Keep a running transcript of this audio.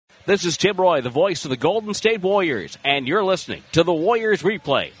This is Tim Roy, the voice of the Golden State Warriors, and you're listening to the Warriors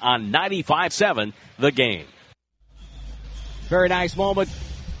Replay on 95.7 The Game. Very nice moment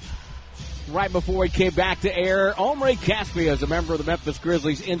right before he came back to air. Omri Caspi, as a member of the Memphis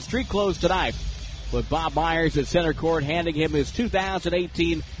Grizzlies, in street clothes tonight, with Bob Myers at center court handing him his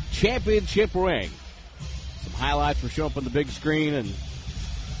 2018 championship ring. Some highlights were shown up on the big screen, and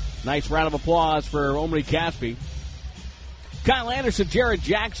nice round of applause for Omri Caspi. Kyle Anderson, Jared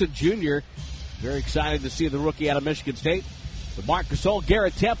Jackson Jr., very excited to see the rookie out of Michigan State. With Marc Gasol,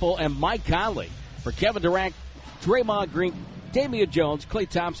 Garrett Temple, and Mike Conley. For Kevin Durant, Draymond Green, Damian Jones, Klay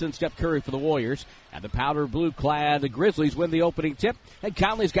Thompson, Steph Curry for the Warriors. And the powder blue-clad Grizzlies win the opening tip. And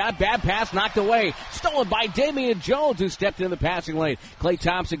Conley's got a bad pass knocked away. Stolen by Damian Jones, who stepped in the passing lane. Klay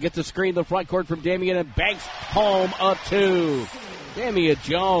Thompson gets a screen in the front court from Damian and banks home up two. Damian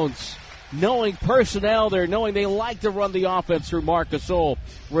Jones, knowing personnel there, knowing they like to run the offense through Marc Gasol,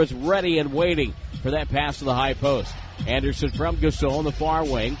 was ready and waiting for that pass to the high post. Anderson from Gasol in the far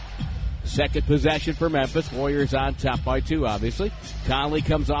wing. Second possession for Memphis. Warriors on top by two, obviously. Conley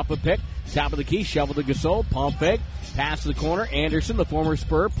comes off a pick. Top of the key, shovel to Gasol. Pump fake. Pass to the corner. Anderson, the former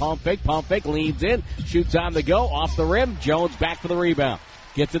Spur. Pump fake, leans in. Shoots on the go. Off the rim. Jones back for the rebound.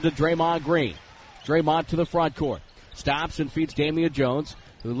 Gets it to Draymond Green. Draymond to the front court. Stops and feeds Damian Jones,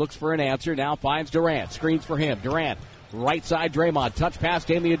 who looks for an answer. Now finds Durant. Screens for him. Durant, right side Draymond. Touch pass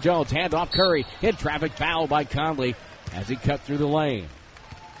Damian Jones. Hand off Curry. Hit traffic foul by Conley as he cut through the lane.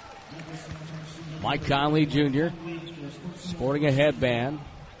 Mike Conley Jr. sporting a headband.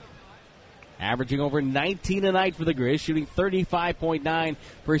 Averaging over 19 a night for the Grizz. Shooting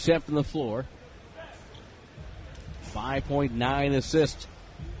 35.9% from the floor. 5.9 assists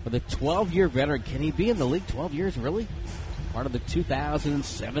for the 12-year veteran. Can he be in the league 12 years, really? Part of the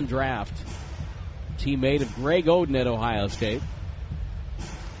 2007 draft. Teammate of Greg Oden at Ohio State.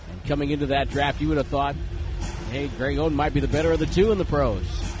 And coming into that draft, you would have thought, hey, Greg Oden might be the better of the two in the pros.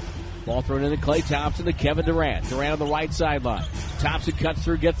 Ball thrown into Klay Thompson to Kevin Durant. Durant on the right sideline. Thompson cuts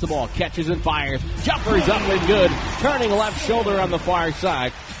through, gets the ball, catches and fires. Jumper's up and good. Turning left shoulder on the far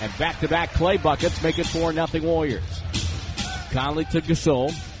side. And back-to-back Klay buckets make it 4-0 Warriors. Conley to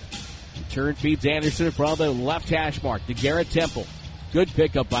Gasol. Turn feeds Anderson in front of the left hash mark to Garrett Temple. Good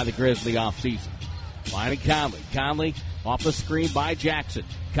pickup by the Grizzly offseason. Finding Conley. Conley off the screen by Jackson.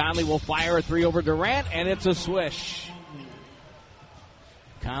 Conley will fire a three over Durant, and it's a swish.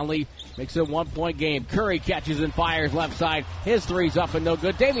 Conley makes it a 1-point game. Curry catches and fires left side. His three's up and no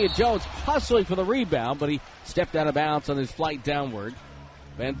good. Damian Jones hustling for the rebound, but he stepped out of bounds on his flight downward.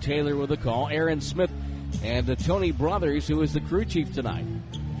 Ben Taylor with a call. Aaron Smith and Tony Brothers, who is the crew chief tonight.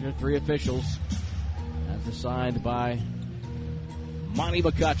 These are three officials as assigned by Monty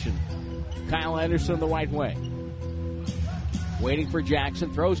McCutcheon. Kyle Anderson the right way. Waiting for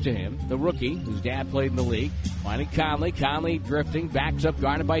Jackson, throws to him, the rookie, whose dad played in the league. Finding Conley. Conley drifting, backs up,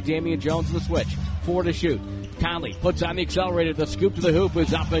 guarded by Damian Jones in the switch. 4 to shoot. Conley puts on the accelerator. The scoop to the hoop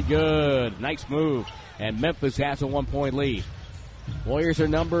is up and good. Nice move. And Memphis has a 1-point lead. Warriors are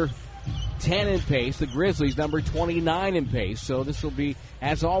number 10 in pace. The Grizzlies number 29 in pace. So this will be,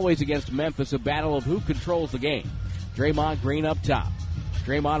 as always against Memphis, a battle of who controls the game. Draymond Green up top.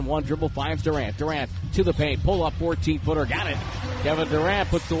 Draymond one dribble finds Durant. Durant to the paint. Pull up 14-footer. Got it. Kevin Durant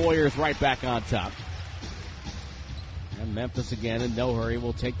puts the Warriors right back on top. And Memphis again in no hurry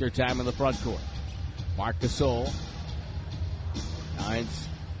will take their time in the front court. Marc Gasol finds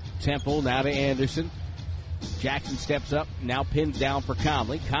Temple. Now to Anderson. Jackson steps up. Now pins down for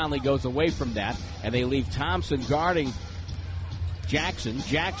Conley. Conley goes away from that. And they leave Thompson guarding Jackson.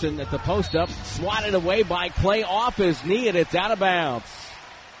 Jackson at the post up. Swatted away by Klay off his knee. And it's out of bounds.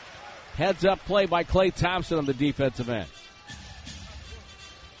 Heads up play by Klay Thompson on the defensive end.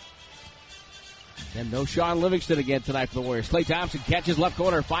 And no Sean Livingston again tonight for the Warriors. Klay Thompson catches left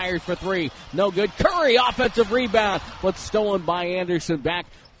corner, fires for three. No good. Curry offensive rebound, but stolen by Anderson back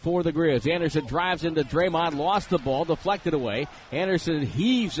for the Grizz. Anderson drives into Draymond, lost the ball, deflected away. Anderson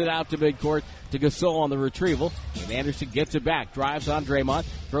heaves it out to midcourt to Gasol on the retrieval. And Anderson gets it back, drives on Draymond,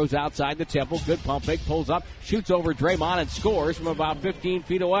 throws outside the Temple. Good pump fake, pulls up, shoots over Draymond and scores from about 15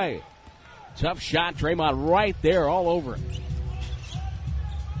 feet away. Tough shot, Draymond right there all over him.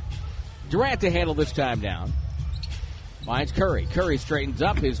 Durant to handle this time down. Finds Curry. Curry straightens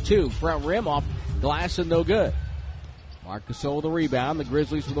up his two. Front rim off glass and no good. Marc Gasol the rebound. The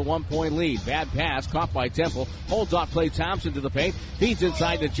Grizzlies with a 1-point lead. Bad pass caught by Temple. Holds off Klay Thompson to the paint. Feeds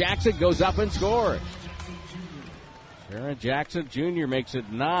inside to Jackson. Goes up and scores. Jaren Jackson Jr. makes it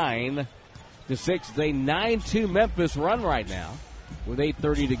 9-6. It's a 9-2 Memphis run right now with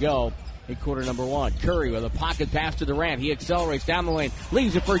 8:30 to go in quarter number one. Curry with a pocket pass to Durant. He accelerates down the lane,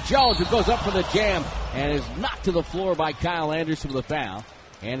 leaves it for Jones, who goes up for the jam and is knocked to the floor by Kyle Anderson with a foul.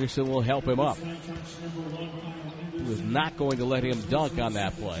 Anderson will help him up. He was not going to let him dunk on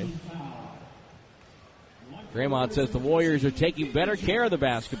that play. Draymond says the Warriors are taking better care of the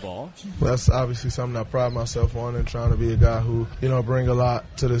basketball. Well, that's obviously something I pride myself on, and trying to be a guy who, bring a lot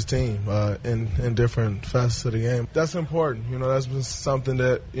to this team in different facets of the game. That's important. That's been something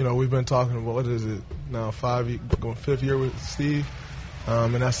that, we've been talking about. What is it now, 5th year with Steve?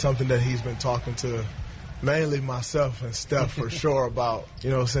 And that's something that he's been talking to mainly myself and Steph for sure about,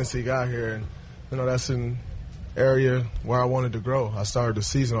 since he got here. And, that's an area where I wanted to grow. I started the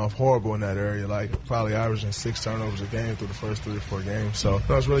season off horrible in that area, probably averaging 6 turnovers a game through the first 3 or 4 games. So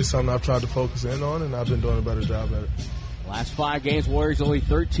that's really something I've tried to focus in on, and I've been doing a better job at it. Last 5 games, Warriors only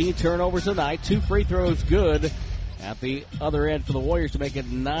 13 turnovers a night. 2 free throws good at the other end for the Warriors to make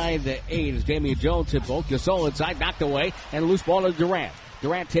it 9-8 as Damian Jones hit both. Gasol inside, knocked away, and loose ball to Durant.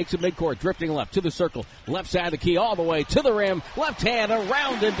 Durant takes it midcourt, drifting left to the circle. Left side of the key all the way to the rim. Left hand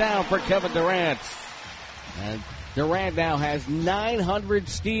around and down for Kevin Durant. And Durant now has 900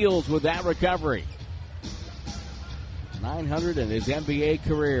 steals with that recovery. 900 in his NBA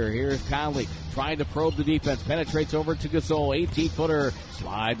career. Here's Conley trying to probe the defense. Penetrates over to Gasol. 18-footer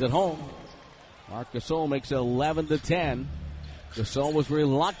slides it home. Marc Gasol makes it 11-10. Gasol was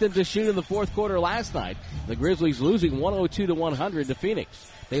reluctant to shoot in the fourth quarter last night. The Grizzlies losing 102-100 to Phoenix.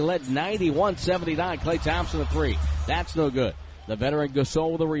 They led 91-79. Klay Thompson a 3. That's no good. The veteran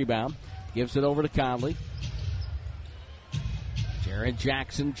Gasol with a rebound. Gives it over to Conley. Jaren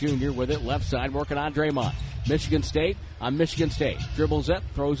Jackson Jr. with it, left side, working on Draymond. Michigan State on Michigan State. Dribbles it,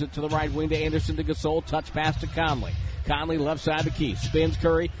 throws it to the right wing to Anderson to Gasol. Touch pass to Conley. Conley left side of the key. Spins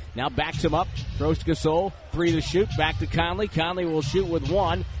Curry. Now backs him up. Throws to Gasol. 3 to shoot. Back to Conley. Conley will shoot with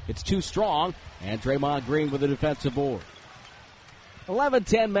 1. It's too strong. And Draymond Green with a defensive board.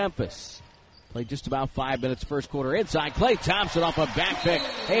 11-10 Memphis. Played just about 5 minutes first quarter inside. Klay Thompson off a back pick.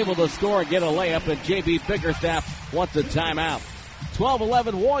 Able to score and get a layup. And J.B. Bickerstaff wants a timeout.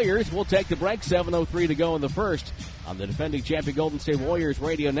 12-11 Warriors. We'll take the break. 7:03 to go in the first on the defending champion Golden State Warriors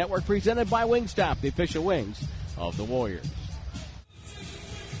Radio Network, presented by Wingstop, the official wings of the Warriors.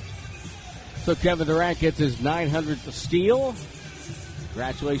 So Kevin Durant gets his 900th steal.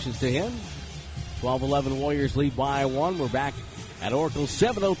 Congratulations to him. 12-11 Warriors lead by 1. We're back at Oracle.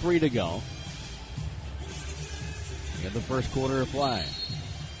 7:03 to go in the first quarter of play.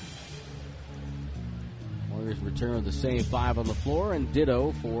 Warriors return with the same 5 on the floor, and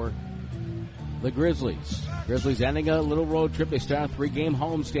ditto for the Grizzlies. Grizzlies ending a little road trip. They start a 3-game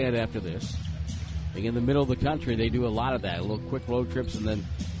homestand after this. Being in the middle of the country, they do a lot of that. A little quick road trips and then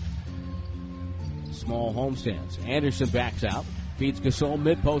small homestands. Anderson backs out. Feeds Gasol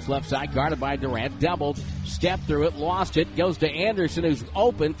mid-post left side, guarded by Durant. Doubled, stepped through it, lost it. Goes to Anderson, who's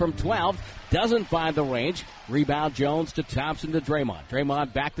open from 12. Doesn't find the range. Rebound Jones to Thompson to Draymond.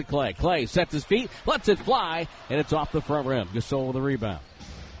 Draymond back to Klay. Klay sets his feet, lets it fly, and it's off the front rim. Gasol with the rebound.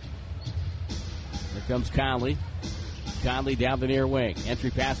 Here comes Conley. Conley down the near wing.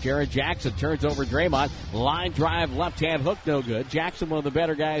 Entry pass, Jaren Jackson turns over Draymond. Line drive, left-hand hook, no good. Jackson, one of the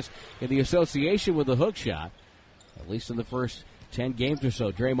better guys in the association with the hook shot, at least in the first 10 games or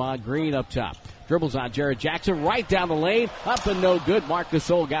so. Draymond Green up top. Dribbles on Jaren Jackson, right down the lane, up and no good. Marc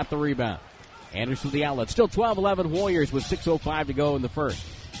Gasol got the rebound. Anderson the outlet. Still 12-11 Warriors with 6:05 to go in the first.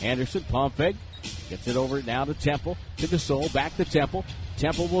 Anderson, pump fake, gets it over now to Temple, to Gasol, back to Temple.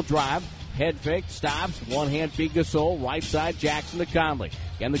 Temple will drive. Head fake, stops, one-hand feed Gasol, right side, Jackson to Conley.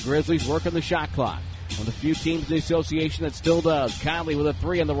 Again, the Grizzlies working the shot clock. One of the few teams in the association that still does. Conley with a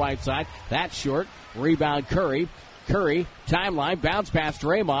 3 on the right side. That's short. Rebound Curry. Curry, timeline, bounce past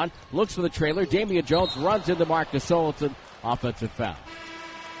Draymond. Looks for the trailer. Damian Jones runs into Marc Gasol. It's an offensive foul.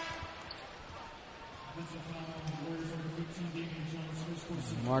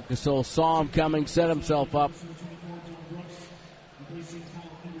 Marc Gasol saw him coming, set himself up.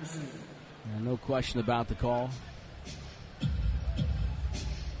 No question about the call.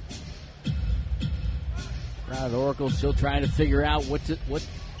 Crowd at Oracle still trying to figure out what's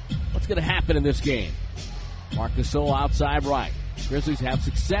going to happen in this game. Marc Gasol outside right. Grizzlies have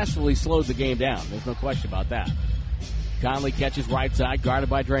successfully slowed the game down. There's no question about that. Conley catches right side, guarded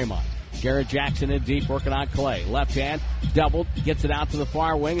by Draymond. Jaren Jackson in deep, working on Klay. Left hand, doubled, gets it out to the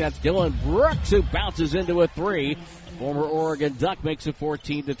far wing. That's Dylan Brooks, who bounces into a 3. Former Oregon Duck makes it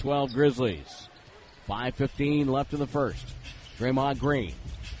 14-12 Grizzlies. 5:15 left in the first. Draymond Green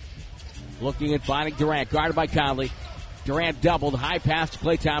looking and finding Durant, guarded by Conley. Durant doubled, high pass to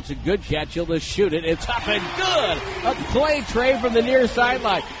Klay Thompson. Good catch. He'll just shoot it. It's up and good. A Klay trade from the near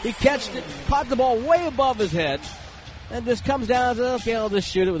sideline. He caught the ball way above his head, and just comes down and says, okay, I'll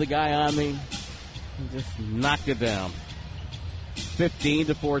just shoot it with a guy on me. And just knocked it down.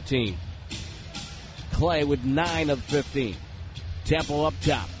 15-14. Klay with 9 of 15. Temple up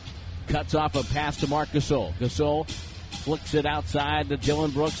top. Cuts off a pass to Marc Gasol. Gasol flicks it outside to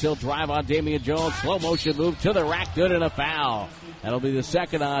Dillon Brooks. He'll drive on Damian Jones. Slow motion move to the rack. Good, and a foul. That'll be the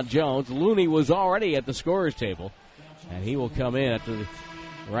second on Jones. Looney was already at the scorer's table, and he will come in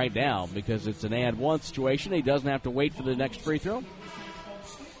right now because it's an and one situation. He doesn't have to wait for the next free throw.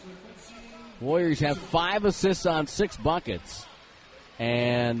 Warriors have 5 assists on 6 buckets,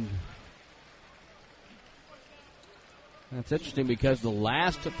 and that's interesting because the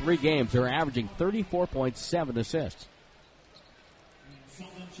last 3 games they're averaging 34.7 assists.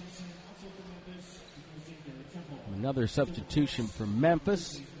 Another substitution for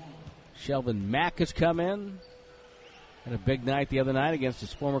Memphis. Shelvin Mack has come in. Had a big night the other night against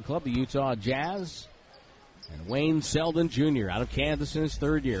his former club, the Utah Jazz. And Wayne Selden Jr. out of Kansas in his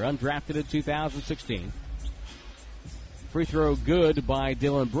 3rd year, undrafted in 2016. Free throw good by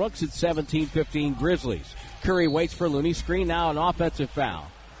Dillon Brooks at 17-15 Grizzlies. Curry waits for Looney. Screen now, an offensive foul.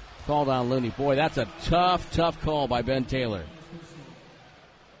 Called on Looney. Boy, that's a tough call by Ben Taylor.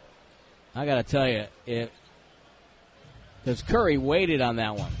 I got to tell you, because Curry waited on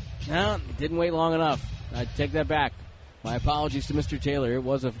that one. No, didn't wait long enough. I take that back. My apologies to Mr. Taylor. It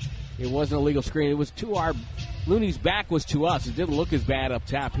wasn't a legal screen. It was to our Looney's back was to us. It didn't look as bad up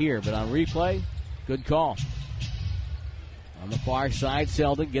top here, but on replay, good call. On the far side,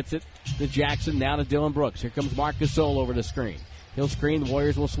 Selden gets it to Jackson. Now to Dillon Brooks. Here comes Marc Gasol over the screen. He'll screen. The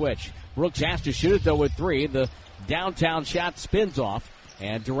Warriors will switch. Brooks has to shoot it though with 3. The downtown shot spins off.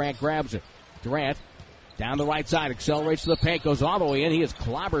 And Durant grabs it. Durant down the right side, accelerates to the paint, goes all the way in. He is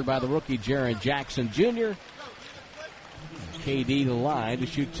clobbered by the rookie Jaren Jackson Jr. And KD to the line to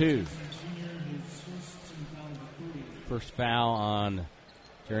shoot 2. First foul on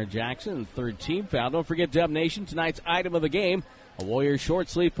Jaren Jackson, 3rd team foul. Don't forget, Dub Nation, tonight's item of the game, a Warriors short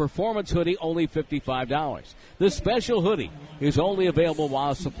sleeve performance hoodie, only $55. This special hoodie is only available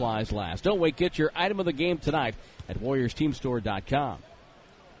while supplies last. Don't wait, get your item of the game tonight at WarriorsTeamStore.com.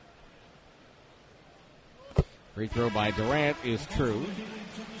 Free throw by Durant is true.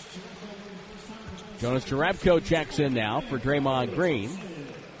 Jonas Jerebko checks in now for Draymond Green.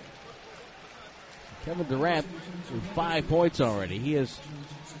 Kevin Durant with 5 points already. He is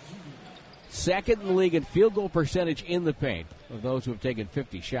second in the league in field goal percentage in the paint of those who have taken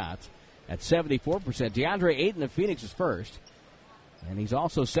 50 shots at 74%. DeAndre Ayton of Phoenix is first. And he's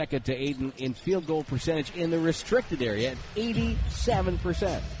also second to Ayton in field goal percentage in the restricted area at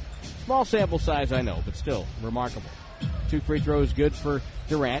 87%. Small sample size, I know, but still remarkable. 2 free throws good for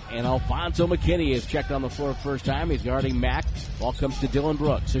Durant, and Alfonso McKinney is checked on the floor first time. He's guarding Mack. Ball comes to Dillon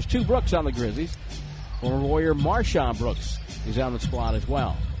Brooks. There's 2 Brooks on the Grizzlies. Former Warrior Marshawn Brooks is on the squad as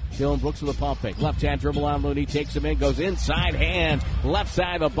well. Dillon Brooks with a pump fake. Left-hand dribble on Looney, takes him in, goes inside hand, left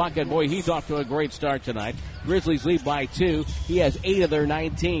side of the bucket. Boy, he's off to a great start tonight. Grizzlies lead by 2. He has 8 of their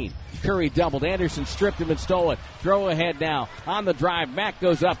 19. Curry doubled. Anderson stripped him and stole it. Throw ahead now. On the drive, Mack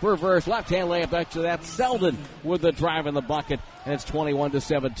goes up. Reverse. Left-hand layup back to that. Selden with the drive in the bucket. And it's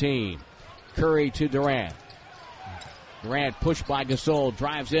 21-17. Curry to Durant. Durant pushed by Gasol.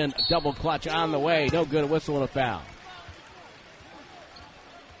 Drives in. Double clutch on the way. No good. A whistle and a foul.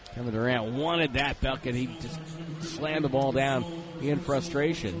 Kevin Durant wanted that bucket. He just slammed the ball down in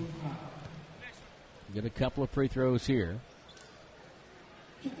frustration. Get a couple of free throws here.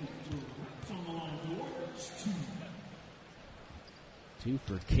 2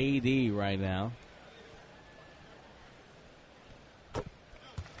 for KD right now.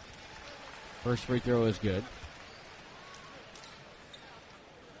 First free throw is good.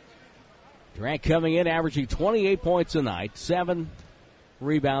 Durant coming in, averaging 28 points a night, 7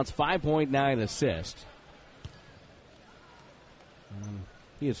 rebounds, 5.9 assists.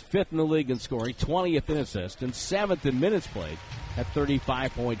 He is 5th in the league in scoring, 20th in assists, and 7th in minutes played at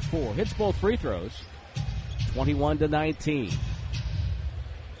 35.4. Hits both free throws, 21-19.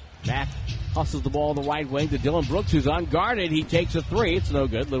 Mack hustles the ball on the right wing to Dillon Brooks, who's unguarded. He takes a 3. It's no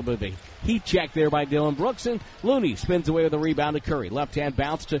good. A little bit of a heat check there by Dillon Brooks, and Looney spins away with a rebound to Curry. Left-hand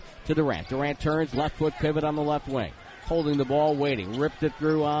bounce to Durant. Durant turns, left foot pivot on the left wing. Holding the ball, waiting. Ripped it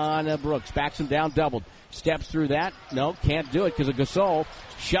through on Brooks. Backs him down, doubled. Steps through that. No, can't do it because of Gasol.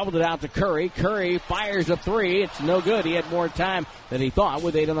 Shoveled it out to Curry. Curry fires a 3. It's no good. He had more time than he thought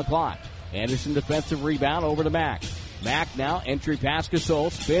with 8 on the clock. Anderson defensive rebound over to Mack. Mack now, entry pass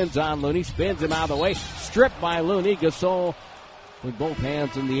Gasol, spins on Looney, spins him out of the way, stripped by Looney. Gasol with both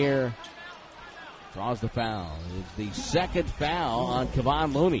hands in the air draws the foul. It's the second foul on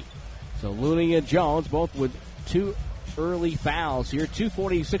Kevon Looney. So Looney and Jones both with two early fouls here.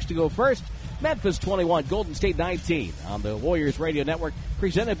 2:46 to go first. Memphis 21, Golden State 19 on the Warriors Radio Network,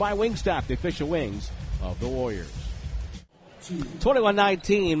 presented by Wingstop, the official wings of the Warriors.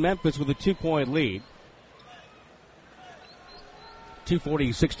 21-19, Memphis with a 2-point lead.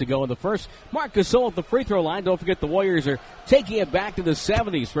 2:46 to go in the first. Marc Gasol at the free throw line. Don't forget the Warriors are taking it back to the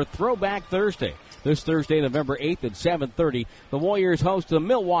 70s for Throwback Thursday. This Thursday, November 8th at 7:30, the Warriors host the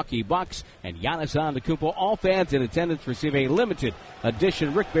Milwaukee Bucks, and Giannis Antetokounmpo. All fans in attendance receive a limited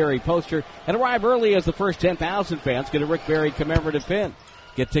edition Rick Barry poster and arrive early as the first 10,000 fans get a Rick Barry commemorative pin.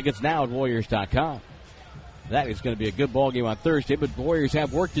 Get tickets now at Warriors.com. That is going to be a good ball game on Thursday, but the Warriors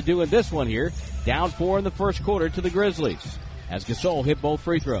have work to do in this one here. Down 4 in the first quarter to the Grizzlies as Gasol hit both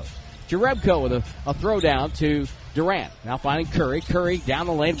free throws. Jerebko with a throwdown to Durant. Now finding Curry. Curry down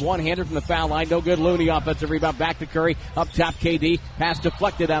the lane, one-hander from the foul line. No good. Looney offensive rebound. Back to Curry. Up top, KD. Pass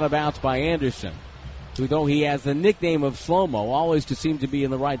deflected out of bounds by Anderson, who, though he has the nickname of Slow-Mo, always to seem to be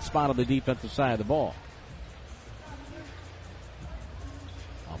in the right spot on the defensive side of the ball.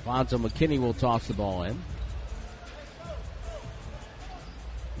 Alfonso McKinney will toss the ball in.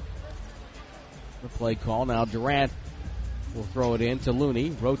 The play call. Now Durant will throw it in to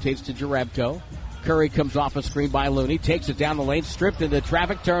Looney. Rotates to Jerebko. Curry comes off a screen by Looney. Takes it down the lane. Stripped into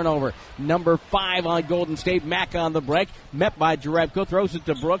traffic. Turnover. Number 5 on Golden State. Mack on the break. Met by Jerebko. Throws it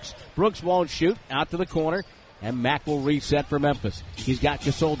to Brooks. Brooks won't shoot. Out to the corner. And Mack will reset for Memphis. He's got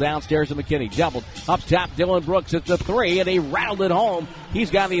Gasol downstairs to McKinney. Doubled. Up top, Dylan Brooks. It's a 3, and he rattled it home.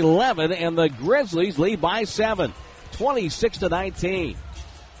 He's got 11, and the Grizzlies lead by 7. 26-19.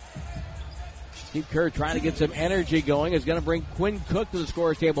 Steve Kerr trying to get some energy going. Is going to bring Quinn Cook to the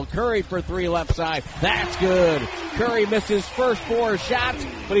scorer's table. Curry for 3 left side. That's good. Curry missed his first 4 shots,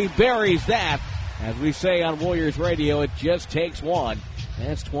 but he buries that. As we say on Warriors Radio, it just takes one. And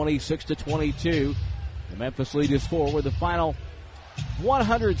it's 26-22. The Memphis lead is 4 with the final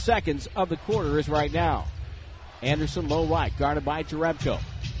 100 seconds of the quarter is right now. Anderson low right, guarded by Jerebko.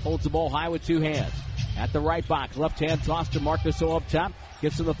 Holds the ball high with 2 hands. At the right box, left hand toss to Marc Gasol up top.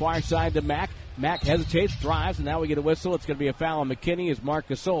 Gets to the far side to Mack. Mack hesitates, drives, and now we get a whistle. It's going to be a foul on McKinney as Marc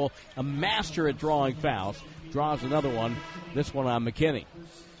Gasol, a master at drawing fouls, draws another one, this one on McKinney.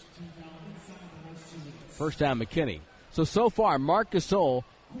 First on McKinney. So far, Marc Gasol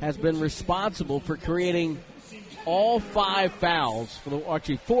has been responsible for creating all 5 fouls,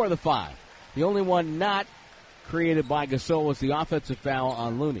 actually 4 of the 5. The only one not created by Gasol was the offensive foul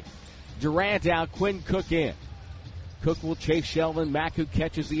on Looney. Durant out, Quinn Cook in. Cook will chase Shelvin. Mack, who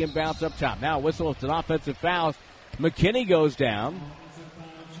catches the inbounds up top. Now whistle. It's an offensive foul. McKinney goes down.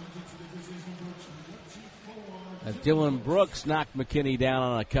 As Dylan Brooks knocked McKinney down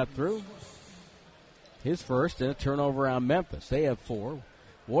on a cut through. His first, and a turnover on Memphis. They have 4.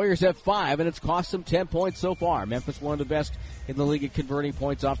 Warriors have 5, and it's cost them 10 points so far. Memphis one of the best in the league at converting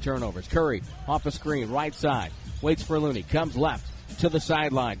points off turnovers. Curry off a screen, right side. Waits for Looney. Comes left to the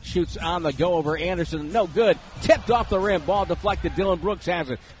sideline. Shoots on the go over Anderson. No good. Tipped off the rim. Ball deflected. Dylan Brooks has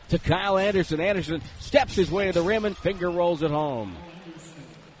it to Kyle Anderson. Anderson steps his way to the rim and finger rolls it home.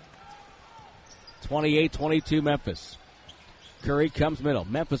 28-22 Memphis. Curry comes middle.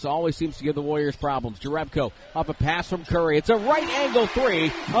 Memphis always seems to give the Warriors problems. Jerebko off a pass from Curry. It's a right angle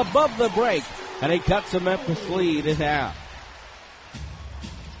 3 above the break, and he cuts the Memphis lead in half.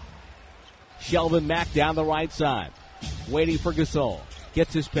 Shelvin Mack down the right side. Waiting for Gasol.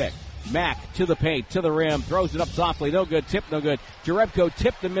 Gets his pick. Mack to the paint, to the rim. Throws it up softly. No good. Tip, no good. Jerebko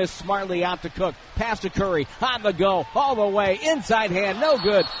tipped and missed smartly out to Cook. Pass to Curry. On the go. All the way. Inside hand. No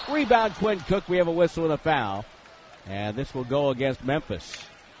good. Rebound Quinn Cook. We have a whistle and a foul. And this will go against Memphis.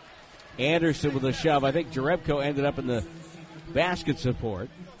 Anderson with a shove. I think Jerebko ended up in the basket support.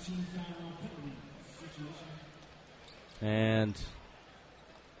 And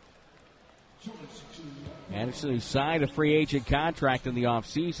Anderson, who signed a free agent contract in the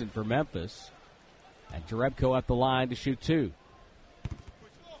offseason for Memphis. And Jerebko at the line to shoot 2.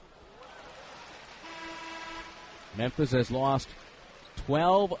 Memphis has lost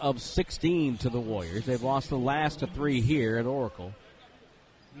 12 of 16 to the Warriors. They've lost the last of 3 here at Oracle.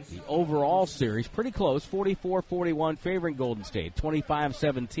 The overall series, pretty close, 44-41 favoring Golden State,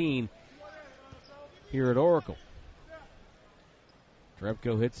 25-17 here at Oracle.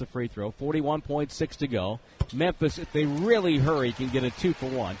 Jerebko hits the free throw, 41.6 to go. Memphis, if they really hurry, can get a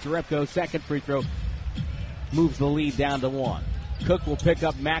 2-for-1. Jerebko's second free throw moves the lead down to 1. Cook will pick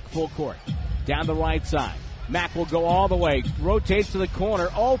up Mack full court. Down the right side. Mack will go all the way. Rotates to the corner.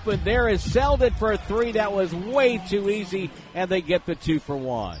 Open. There is Selden for a three. That was way too easy, and they get the 2 for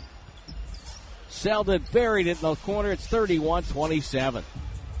 1. Selden buried it in the corner. It's 31-27.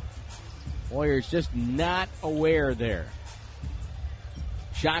 Warriors just not aware there.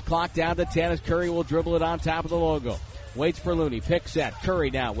 Shot clock down to 10 as Curry will dribble it on top of the logo. Waits for Looney. Pick set.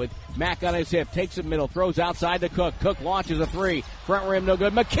 Curry now with Mack on his hip. Takes it middle. Throws outside to Cook. Cook launches a three. Front rim no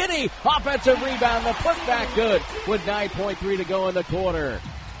good. McKinney. Offensive rebound. The putback good with 9.3 to go in the quarter.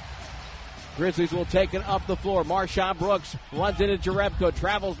 Grizzlies will take it up the floor. Marshawn Brooks runs into Jerebko.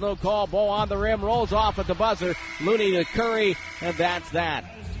 Travels no call. Ball on the rim. Rolls off at the buzzer. Looney to Curry. And that's that.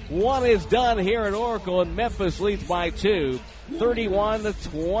 One is done here at Oracle, and Memphis leads by 2.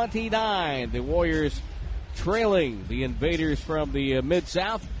 31-29. The Warriors trailing the Invaders from the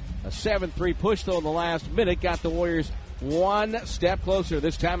Mid-South. A 7-3 push, though, in the last minute got the Warriors one step closer.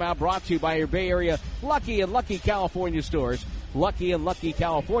 This timeout brought to you by your Bay Area Lucky and Lucky California stores. Lucky and Lucky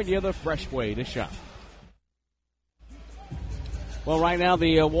California, the fresh way to shop. Well, right now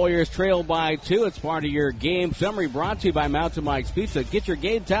the Warriors trail by 2. It's part of your game summary brought to you by Mountain Mike's Pizza. Get your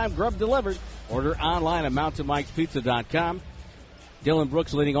game time grub delivered. Order online at mountainmikespizza.com. Dylan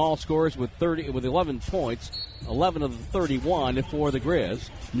Brooks leading all scorers with 11 points, 11 of the 31 for the Grizz.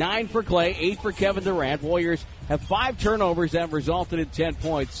 9 for Clay, 8 for Kevin Durant. Warriors have 5 turnovers that have resulted in 10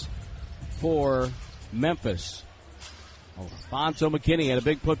 points for Memphis. Bonzo McKinney had a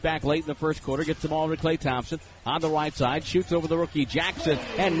big putback late in the first quarter. Gets the ball to Klay Thompson on the right side. Shoots over the rookie Jackson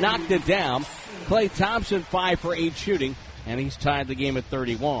and knocked it down. Klay Thompson 5 for 8 shooting, and he's tied the game at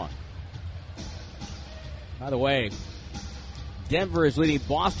 31. By the way, Denver is leading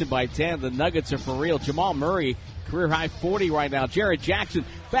Boston by 10. The Nuggets are for real. Jamal Murray, career high 40 right now. Jared Jackson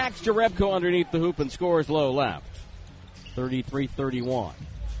backs Jerebko underneath the hoop and scores low left. 33-31.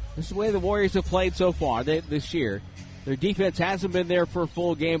 This is the way the Warriors have played so far this year. Their defense hasn't been there for a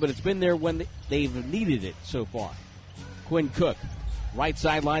full game, but it's been there when they've needed it so far. Quinn Cook, right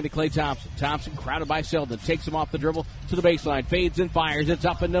sideline to Klay Thompson. Thompson crowded by Selden. Takes him off the dribble to the baseline. Fades and fires. It's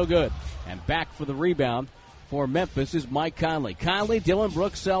up and no good. And back for the rebound for Memphis is Mike Conley. Conley, Dylan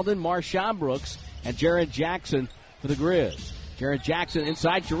Brooks, Selden, Marshawn Brooks, and Jared Jackson for the Grizz. Jared Jackson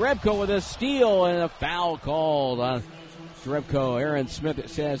inside Jerebko with a steal and a foul called on Jerebko. Aaron Smith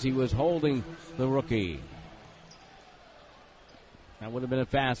says he was holding the rookie. That would have been a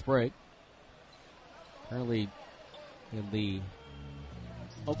fast break. Apparently, in the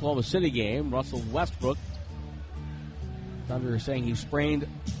Oklahoma City game, Russell Westbrook, Thunder is saying he sprained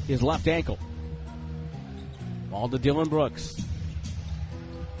his left ankle. Ball to Dylan Brooks.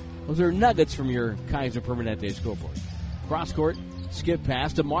 Those are nuggets from your Kaiser Permanente scoreboard. Cross court, skip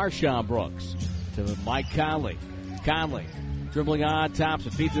pass to Marshawn Brooks. To Mike Conley. Conley dribbling on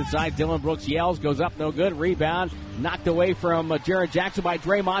Thompson. Feeds inside. Dylan Brooks yells. Goes up. No good. Rebound. Knocked away from Jared Jackson by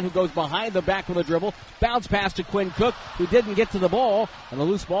Draymond, who goes behind the back with a dribble. Bounce pass to Quinn Cook, who didn't get to the ball. And the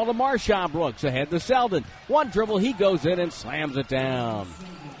loose ball to Marshawn Brooks. Ahead to Selden. One dribble. He goes in and slams it down.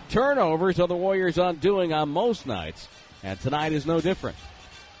 Turnovers are the Warriors' undoing on most nights. And tonight is no different.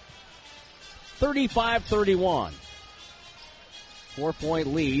 35-31. 4-point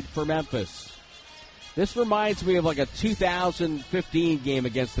lead for Memphis. This reminds me of like a 2015 game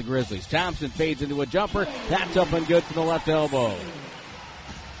against the Grizzlies. Thompson fades into a jumper. That's up and good for the left elbow.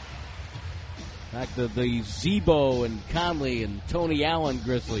 Back to the Zebo and Conley and Tony Allen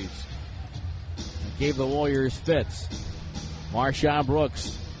Grizzlies. That gave the Warriors fits. Marshawn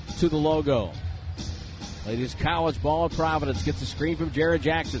Brooks to the logo. Played his college ball at Providence. Gets a screen from Jared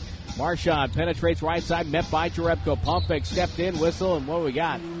Jackson. Marshawn penetrates right side. Met by Jerebko. Pump fake. Stepped in. Whistle. And what do we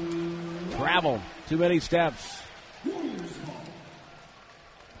got? Travel. Too many steps.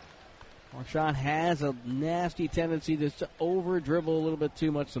 Marshawn has a nasty tendency to over-dribble a little bit too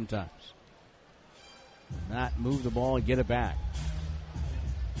much sometimes. Not move the ball and get it back.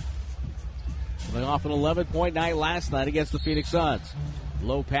 Coming off an 11-point night last night against the Phoenix Suns.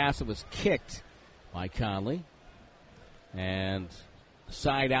 Low pass that was kicked by Conley. And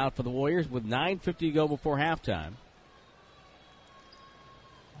side out for the Warriors with 9:50 to go before halftime.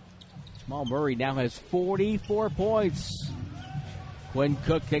 Jamal Murray now has 44 points. Quinn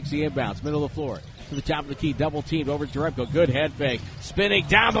Cook takes the inbounds, middle of the floor, to the top of the key, double teamed over to Jerebko. Good head fake, spinning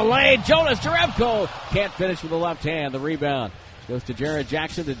down the lane. Jonas Jerebko can't finish with the left hand. The rebound goes to Jared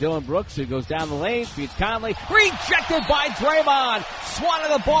Jackson to Dylan Brooks, who goes down the lane, feeds Conley, rejected by Draymond.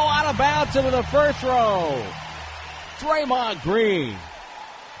 Swatted the ball out of bounds into the first row. Draymond Green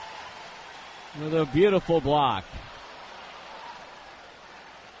with a beautiful block.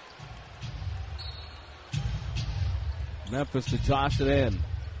 Memphis to toss it in.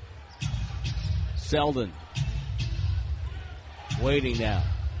 Selden Waiting now.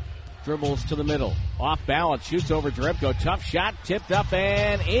 Dribbles to the middle. Off balance. Shoots over Jerebko. Tough shot. Tipped up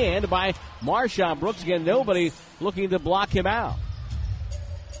and in by Marshawn Brooks. Again, nobody looking to block him out.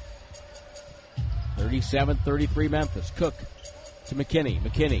 37-33 Memphis. Cook to McKinney.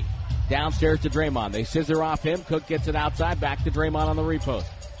 McKinney downstairs to Draymond. They scissor off him. Cook gets it outside. Back to Draymond on the repost.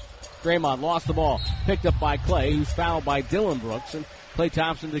 Draymond lost the ball. Picked up by Clay, who's fouled by Dylan Brooks. And Klay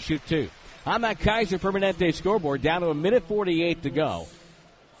Thompson to shoot two. On that Kaiser Permanente scoreboard, down to a minute 48 to go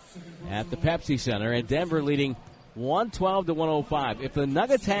at the Pepsi Center. And Denver leading 112-105. If the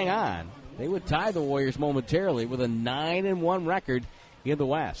Nuggets hang on, they would tie the Warriors momentarily with a 9-1 record in the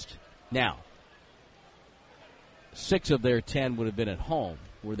West. Now, 6 of their 10 would have been at home,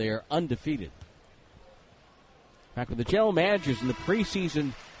 where they are undefeated. In fact, with the general managers in the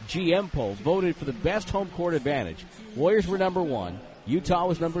preseason GM poll voted for the best home court advantage, Warriors were number 1, Utah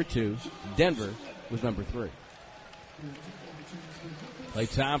was number 2, Denver was number 3.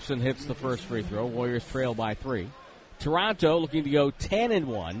 Klay Thompson hits the first free throw. Warriors trail by 3. Toronto looking to go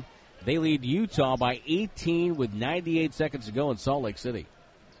 10-1. They lead Utah by 18 with 98 seconds to go in Salt Lake City.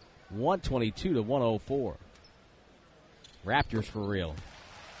 122-104. Raptors for real.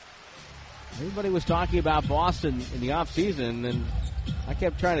 Everybody was talking about Boston in the offseason, and I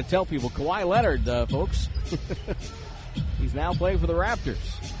kept trying to tell people, Kawhi Leonard, folks. He's now playing for the Raptors.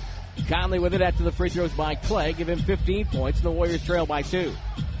 Conley with it after the free throws by Clay. Give him 15 points, and the Warriors trail by 2.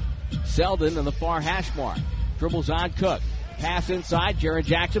 Selden on the far hash mark. Dribbles on Cook. Pass inside. Jaren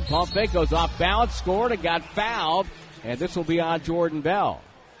Jackson. Pump fake. Goes off balance. Scored and got fouled. And this will be on Jordan Bell.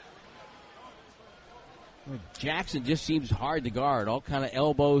 Jackson just seems hard to guard. All kind of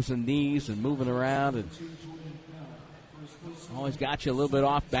elbows and knees and moving around. And always got you a little bit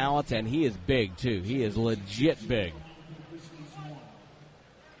off balance. And he is big, too. He is legit big.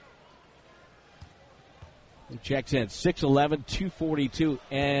 He checks in. 6'11", 242.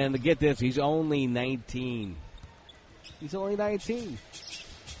 And get this, he's only 19. He's only 19.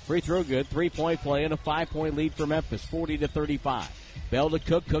 Free throw good. 3-point play and a 5-point lead for Memphis. 40-35. Bell to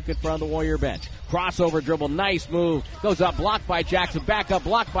Cook. Cook in front of the Warrior bench. Crossover dribble. Nice move. Goes up. Blocked by Jackson. Back up.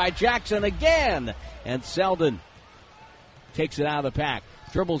 Blocked by Jackson again. And Selden takes it out of the pack.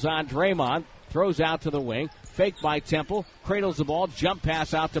 Dribbles on Draymond. Throws out to the wing. Fake by Temple. Cradles the ball. Jump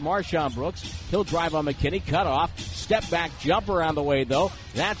pass out to Marshawn Brooks. He'll drive on McKinney. Cut off. Step back jumper on the way, though.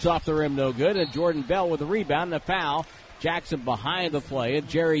 That's off the rim. No good. And Jordan Bell with the rebound and a foul. Jackson behind the play. And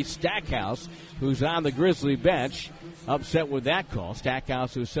Jerry Stackhouse, who's on the Grizzly bench, upset with that call.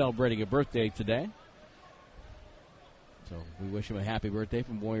 Stackhouse, who's celebrating a birthday today. So we wish him a happy birthday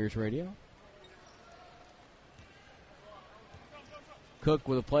from Warriors Radio. Cook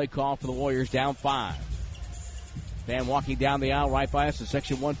with a play call for the Warriors, down 5. Van walking down the aisle right by us in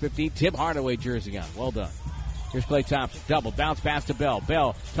section 115. Tim Hardaway jersey on. Well done. Here's Klay Thompson. Double. Bounce pass to Bell.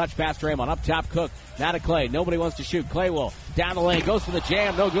 Bell. Touch pass to Draymond. Up top, Cook. Now to Klay. Nobody wants to shoot. Klay will. Down the lane. Goes for the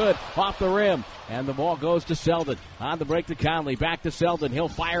jam. No good. Off the rim. And the ball goes to Selden. On the break to Conley. Back to Selden. He'll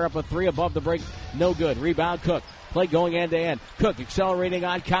fire up a 3 above the break. No good. Rebound, Cook. Play going end to end. Cook accelerating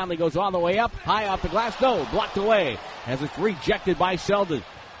on Conley. Goes all the way up. High off the glass. No. Blocked away as it's rejected by Selden.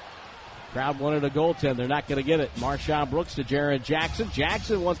 Crowd wanted a goaltender. They're not going to get it. Marshawn Brooks to Jaren Jackson.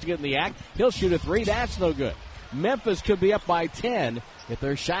 Jackson wants to get in the act. He'll shoot a 3. That's no good. Memphis could be up by 10 if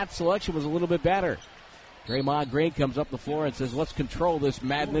their shot selection was a little bit better. Draymond Green comes up the floor and says, let's control this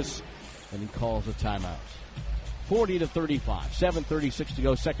madness. And he calls a timeout. 40-35. 7:36 to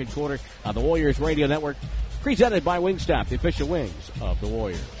go, second quarter on the Warriors Radio Network. Presented by Wingstop, the official wings of the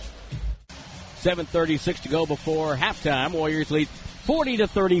Warriors. 7:36 to go before halftime. Warriors lead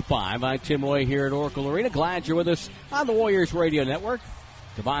 40-35. I'm Tim Roy here at Oracle Arena. Glad you're with us on the Warriors Radio Network.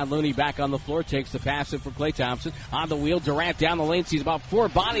 Devon Looney back on the floor, takes the pass in for Klay Thompson. On the wheel, Durant down the lane, sees about 4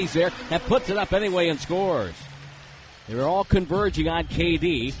 bodies there, and puts it up anyway and scores. They were all converging on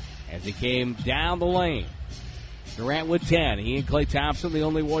KD as he came down the lane. Durant with 10. He and Klay Thompson, the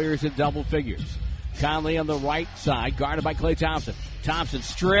only Warriors in double figures. Conley on the right side, guarded by Klay Thompson. Thompson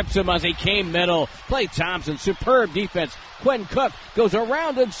strips him as he came middle. Klay Thompson, superb defense. Quentin Cook goes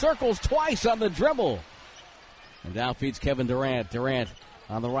around and circles twice on the dribble. And now feeds Kevin Durant. Durant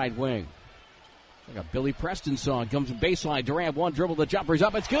on the right wing. Like a Billy Preston song. Comes from baseline. Durant, one dribble. The jumper's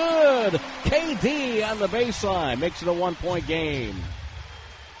up. It's good. KD on the baseline. Makes it a 1-point game.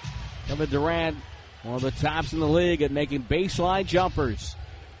 Kevin Durant, one of the tops in the league at making baseline jumpers.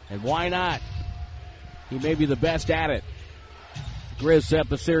 And why not? He may be the best at it. Grizz set up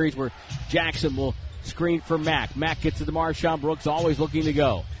the series where Jackson will screen for Mack. Mack gets to the Marshawn Brooks, always looking to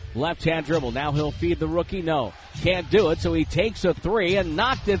go. Left-hand dribble. Now he'll feed the rookie. No, can't do it, so he takes a 3 and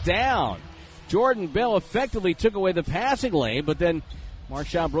knocked it down. Jordan Bell effectively took away the passing lane, but then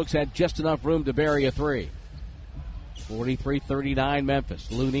Marshawn Brooks had just enough room to bury a three. 43-39 Memphis.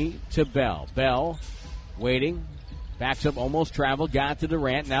 Looney to Bell. Bell waiting. Backs up, almost traveled. Got to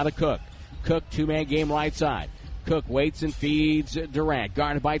Durant. Now to Cook. Cook, two-man game right side. Cook waits and feeds Durant.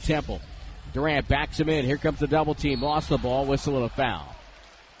 Guarded by Temple. Durant backs him in. Here comes the double team. Lost the ball. Whistle and a foul.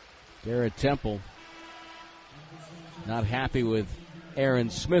 Garrett Temple not happy with Aaron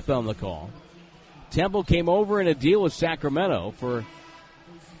Smith on the call. Temple came over in a deal with Sacramento for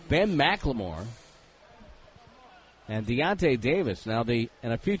Ben McLemore and Deontay Davis. Now and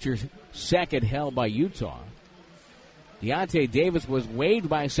a future second held by Utah. Deontay Davis was waived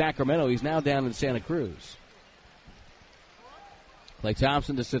by Sacramento. He's now down in Santa Cruz. Klay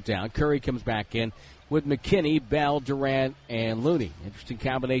Thompson to sit down. Curry comes back in with McKinney, Bell, Durant, and Looney. Interesting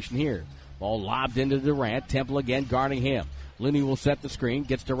combination here. Ball lobbed into Durant. Temple again guarding him. Looney will set the screen,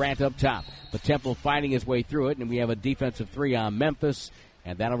 gets Durant up top. But Temple fighting his way through it, and we have a defensive three on Memphis,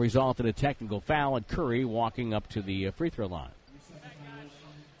 and that'll result in a technical foul, and Curry walking up to the free throw line.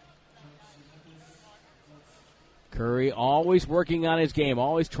 Curry always working on his game,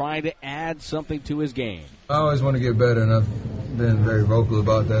 always trying to add something to his game. I always want to get better, and I've been very vocal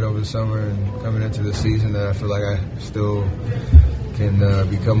about that over the summer and coming into the season, that I feel like I still can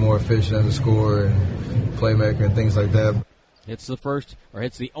become more efficient as a scorer and playmaker and things like that. It's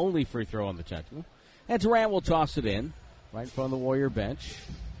the only free throw on the technical. And Durant will toss it in right in front of the Warrior bench.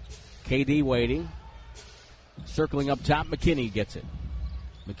 KD waiting. Circling up top, McKinney gets it.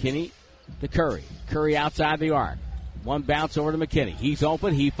 McKinney to Curry. Curry outside the arc. One bounce over to McKinney. He's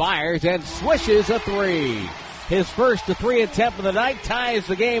open. He fires and swishes a three. His first to 3 attempt of the night ties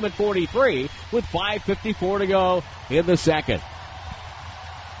the game at 43 with 5:54 to go in the second.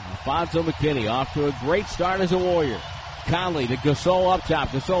 Alfonso McKinney off to a great start as a Warrior. Conley to Gasol up top.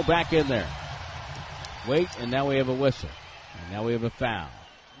 Gasol back in there. Wait, and now we have a whistle. And now we have a foul.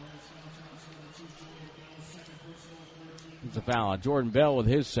 It's a foul on Jordan Bell with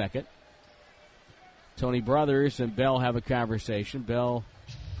his second. Tony Brothers and Bell have a conversation. Bell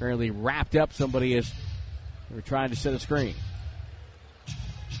apparently wrapped up somebody as they were trying to set a screen.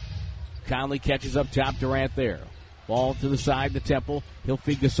 Conley catches up top. Durant there. Ball to the side to Temple. He'll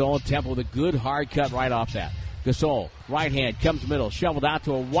feed Gasol, and Temple with a good hard cut right off that. Gasol, right hand, comes middle, shoveled out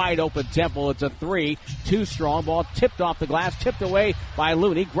to a wide open Temple. It's a three. Too strong. Ball tipped off the glass, tipped away by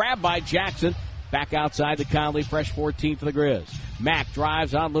Looney, grabbed by Jackson. Back outside to Conley, fresh 14 for the Grizz. Mack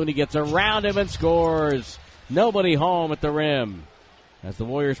drives on Looney, gets around him and scores. Nobody home at the rim as the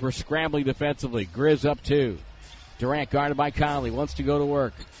Warriors were scrambling defensively. Grizz up 2. Durant guarded by Conley, wants to go to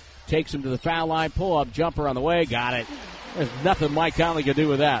work. Takes him to the foul line, pull-up jumper on the way, got it. There's nothing Mike Conley could do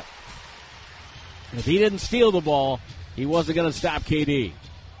with that. If he didn't steal the ball, he wasn't going to stop KD.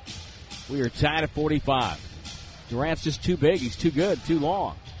 We are tied at 45. Durant's just too big. He's too good, too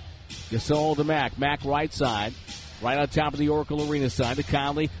long. Gasol to Mack. Mack right side. Right on top of the Oracle Arena side to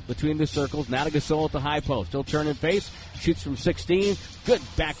Conley between the circles. Now to Gasol at the high post. He'll turn and face. Shoots from 16. Good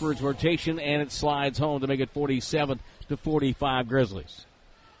backwards rotation, and it slides home to make it 47-45 Grizzlies.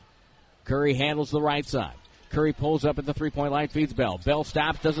 Curry handles the right side. Curry pulls up at the three-point line, feeds Bell. Bell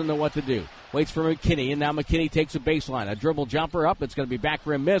stops, doesn't know what to do. Waits for McKinney, and now McKinney takes a baseline. A dribble jumper up. It's going to be back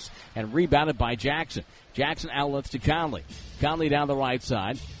rim miss and rebounded by Jackson. Jackson outlets to Conley. Conley down the right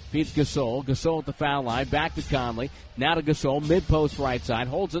side. Feeds Gasol. Gasol at the foul line. Back to Conley. Now to Gasol. Mid-post right side.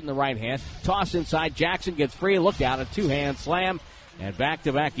 Holds it in the right hand. Toss inside. Jackson gets free. Look out. A two-hand slam. And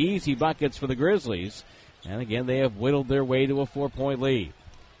back-to-back easy buckets for the Grizzlies. And again, they have whittled their way to a 4-point lead.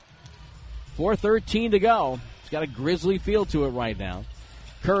 4:13 to go. It's got a Grizzly feel to it right now.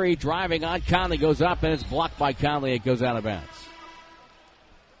 Curry driving on Conley, goes up, and it's blocked by Conley. It goes out of bounds.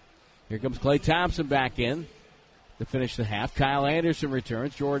 Here comes Klay Thompson back in to finish the half. Kyle Anderson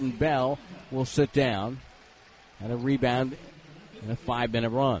returns. Jordan Bell will sit down. And a rebound in a 5-minute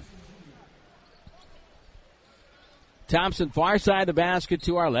run. Thompson far side of the basket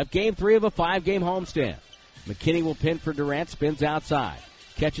to our left. Game 3 of a 5-game homestand. McKinney will pin for Durant. Spins outside.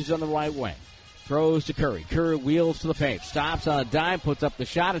 Catches on the right wing. Throws to Curry. Curry wheels to the paint. Stops on a dime. Puts up the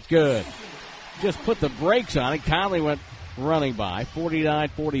shot. It's good. Just put the brakes on it. Conley went running by.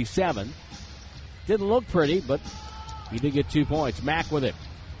 49-47. Didn't look pretty, but he did get 2 points. Mack with it.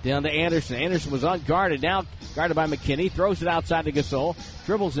 Down to Anderson. Anderson was unguarded. Now guarded by McKinney. Throws it outside to Gasol.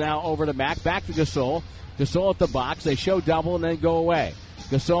 Dribbles now over to Mack. Back to Gasol. Gasol at the box. They show double and then go away.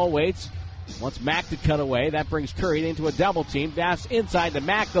 Gasol waits. Wants Mack to cut away. That brings Curry into a double team. Pass inside to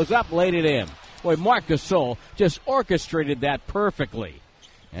Mack. Goes up, laid it in. Boy, Marc Gasol just orchestrated that perfectly.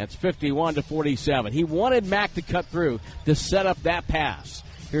 And it's 51-47. He wanted Mack to cut through to set up that pass.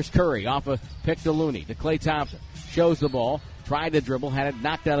 Here's Curry off a pick to Looney to Klay Thompson. Shows the ball. Tried to dribble. Had it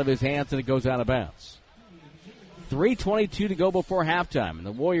knocked out of his hands, and it goes out of bounds. 3:22 to go before halftime. And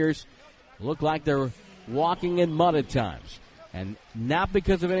the Warriors look like they're walking in mud at times. And not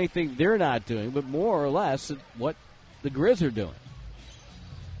because of anything they're not doing, but more or less what the Grizz are doing.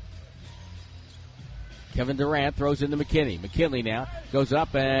 Kevin Durant throws into McKinney. McKinley now goes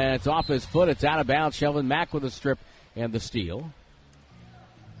up, and it's off his foot. It's out of bounds. Shelvin Mack with a strip and the steal.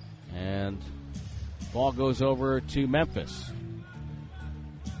 And ball goes over to Memphis.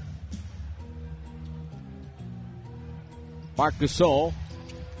 Marc Gasol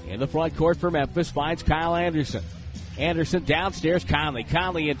in the front court for Memphis finds Kyle Anderson. Anderson downstairs.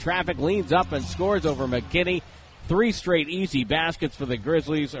 Conley in traffic, leans up and scores over McKinney. 3 straight easy baskets for the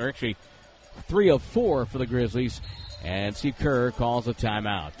Grizzlies, or actually 3 of 4 for the Grizzlies. And Steve Kerr calls a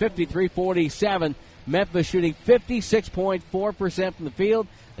timeout. 53-47. Memphis shooting 56.4% from the field.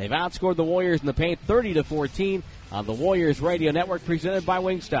 They've outscored the Warriors in the paint 30-14 on the Warriors Radio Network, presented by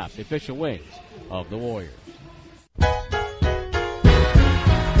Wingstop, the official wings of the Warriors.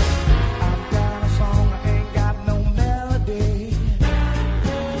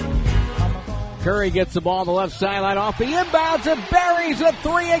 Curry gets the ball on the left sideline off the inbounds and buries a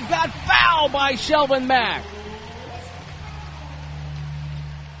 3 and got fouled by Shelvin Mack.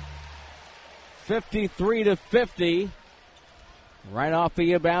 53-50. Right off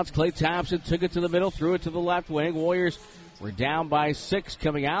the inbounds, Klay Thompson took it to the middle, threw it to the left wing. Warriors were down by 6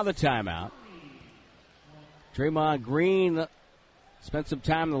 coming out of the timeout. Draymond Green spent some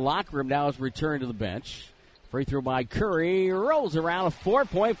time in the locker room, now has returned to the bench. Free throw by Curry, rolls around a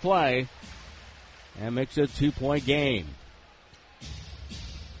 4-point play and makes it a 2-point game.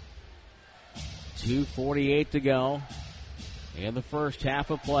 2:48 to go in the first half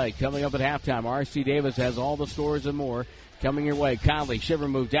of play. Coming up at halftime, R.C. Davis has all the scores and more coming your way. Conley, shiver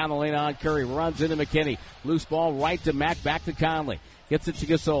move down the lane on Curry, runs into McKinney. Loose ball right to Mack, back to Conley. Gets it to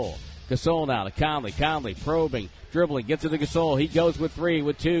Gasol. Gasol now to Conley. Conley probing, dribbling, gets it to Gasol. He goes with 3,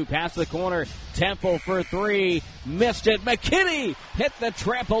 with 2, past the corner. Temple for 3, missed it. McKinney hit the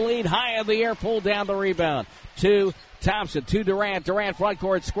trampoline high in the air, pulled down the rebound. 2, Thompson, to Durant. Durant front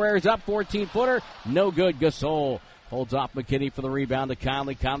court, squares up, 14-footer. No good. Gasol holds off McKinney for the rebound to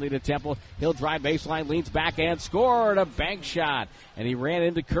Conley. Conley to Temple. He'll drive baseline, leans back and scored a bank shot. And he ran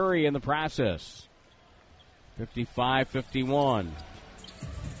into Curry in the process. 55-51.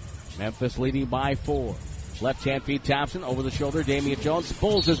 Memphis leading by 4. Left-hand feed Thompson, over the shoulder. Damian Jones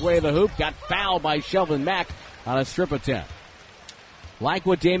pulls his way to the hoop. Got fouled by Shelvin Mack on a strip attempt. Like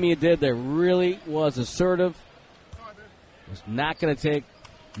what Damian did there, really was assertive. Was not going to take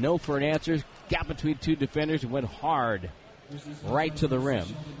no for an answer. Got between 2 defenders and went hard right to the rim.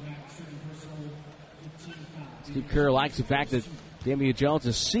 Steve Kerr likes the fact that Damian Jones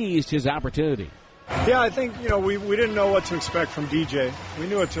has seized his opportunity. Yeah, I think, we didn't know what to expect from DJ. We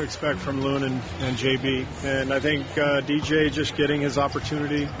knew what to expect from Loon and JB. And I think DJ just getting his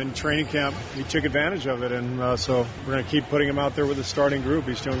opportunity in training camp, he took advantage of it. And so we're going to keep putting him out there with the starting group.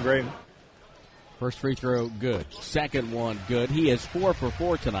 He's doing great. First free throw, good. Second one, good. He is 4 for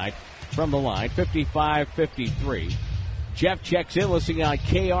 4 tonight from the line, 55-53. Jeff checks in, listening on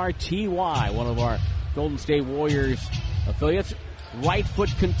KRTY, one of our Golden State Warriors affiliates. Right foot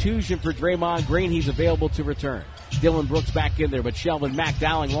contusion for Draymond Green. He's available to return. Dylan Brooks back in there, but Shelvin Mack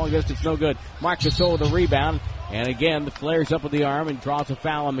dowling long distance, no good. Marc Gasol with the rebound, and again, the flares up with the arm and draws a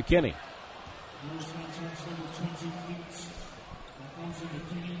foul on McKinney.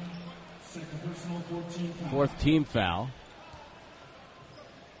 Fourth team foul.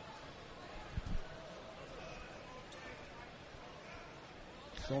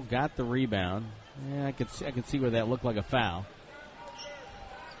 Gasol got the rebound. Yeah, I can see where that looked like a foul.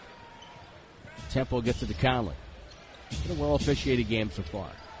 Temple gets it to Conley. Been a well-officiated game so far.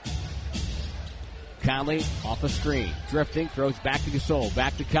 Conley off a screen. Drifting, throws back to Gasol.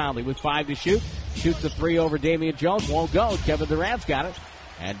 Back to Conley with 5 to shoot. Shoots the 3 over Damian Jones. Won't go. Kevin Durant's got it.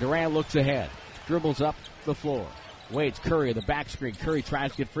 And Durant looks ahead. Dribbles up the floor. Waits. Curry, the back screen. Curry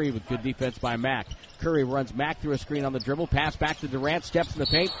tries to get free with good defense by Mack. Curry runs Mack through a screen on the dribble. Pass back to Durant. Steps in the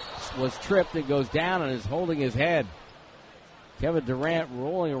paint. Was tripped and goes down and is holding his head. Kevin Durant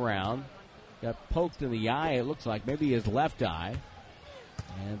rolling around. Got poked in the eye, it looks like, maybe his left eye.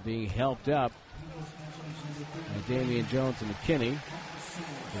 And being helped up by Damian Jones and McKinney.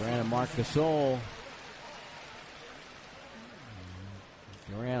 Durant and Marc Gasol.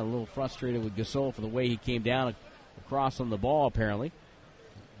 Durant a little frustrated with Gasol for the way he came down across on the ball, apparently.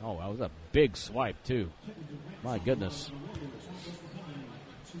 Oh, that was a big swipe, too. My goodness.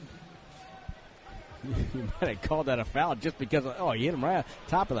 You might have called that a foul just because he hit him right on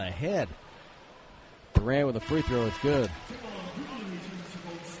top of the head. Durant with a free throw is good.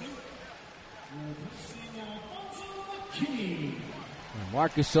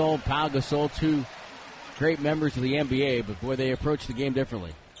 Marc Gasol, Pau Gasol, two great members of the NBA, but boy, they approach the game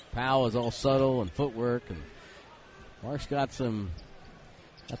differently. Pau is all subtle and footwork, and Marc's got some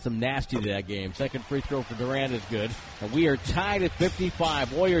nasty to that game. Second free throw for Durant is good. And we are tied at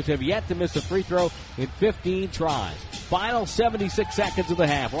 55. Warriors have yet to miss a free throw in 15 tries. Final 76 seconds of the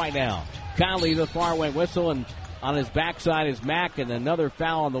half right now. Conley to the far wing whistle, and on his backside is Mack, and another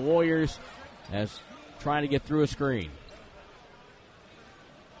foul on the Warriors as trying to get through a screen.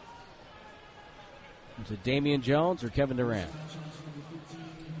 Is it Damian Jones or Kevin Durant?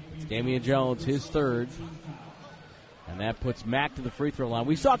 It's Damian Jones, his third. And that puts Mack to the free throw line.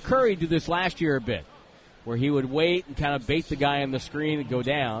 We saw Curry do this last year a bit, where he would wait and kind of bait the guy on the screen and go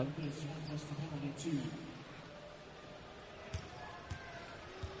down.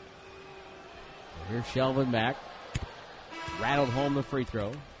 Here's Shelvin Mack. Rattled home the free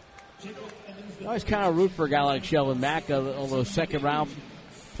throw. I always kind of root for a guy like Shelvin Mack, all those second-round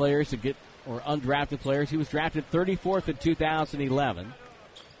players that get, or undrafted players. He was drafted 34th in 2011.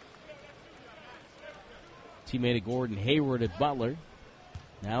 Teammate of Gordon Hayward at Butler.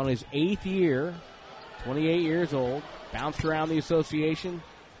 Now in his 8th year, 28 years old. Bounced around the association.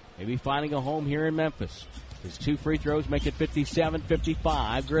 Maybe finding a home here in Memphis. His two free throws make it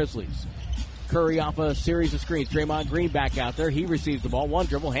 57-55 Grizzlies. Curry off a series of screens. Draymond Green back out there. He receives the ball. One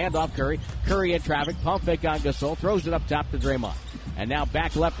dribble, handoff Curry. Curry in traffic. Pump fake on Gasol. Throws it up top to Draymond. And now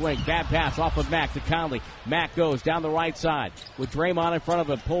back left wing. Bad pass off of Mack to Conley. Mack goes down the right side with Draymond in front of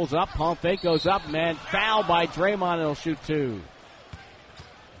him. Pulls up. Pump fake goes up. Man, foul by Draymond. And he'll shoot two.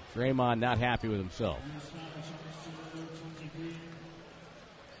 Draymond not happy with himself.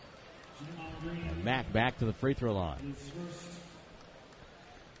 And Mack back to the free throw line.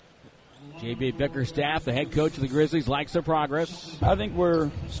 J.B. Bickerstaff, the head coach of the Grizzlies, likes their progress. I think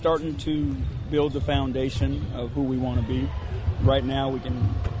we're starting to build the foundation of who we want to be. Right now we can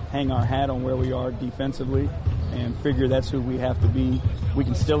hang our hat on where we are defensively and figure that's who we have to be. We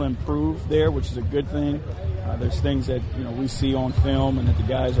can still improve there, which is a good thing. There's things that we see on film and that the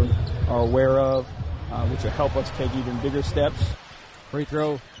guys are aware of, which will help us take even bigger steps. Free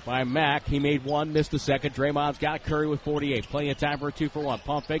throw by Mack. He made one, missed the second. Draymond's got Curry with 48. Plenty of time for a 2-for-1.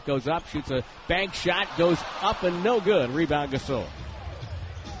 Pump fake goes up, shoots a bank shot, goes up and no good. Rebound Gasol.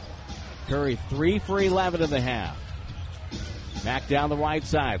 Curry 3 for 11 in the half. Mack down the right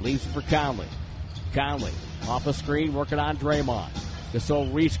side, leaves it for Conley. Conley off a screen, working on Draymond.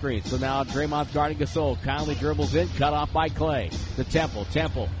 Gasol rescreens, so now Draymond's guarding Gasol. Conley dribbles in, cut off by Clay. The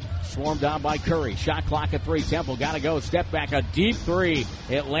Temple swarmed on by Curry. Shot clock at 3. Temple got to go. Step back, a deep 3.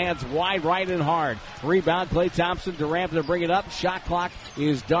 It lands wide right and hard. Rebound, Klay Thompson. Durant to bring it up. Shot clock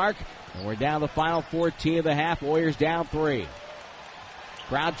is dark. And we're down the final 14 of the half. Warriors down 3.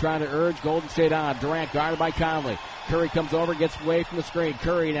 Crowd trying to urge Golden State on. Durant guarded by Conley. Curry comes over, gets away from the screen.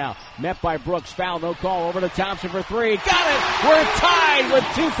 Curry now met by Brooks. Foul, no call. Over to Thompson for 3. Got it! We're tied with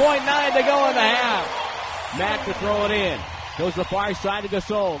 2.9 to go in the half. Mack to throw it in. Goes the far side to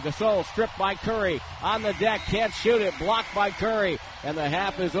Gasol. Gasol stripped by Curry. On the deck, can't shoot it. Blocked by Curry. And the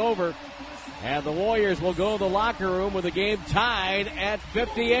half is over. And the Warriors will go to the locker room with the game tied at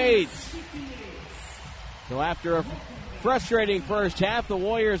 58. So after a frustrating first half, the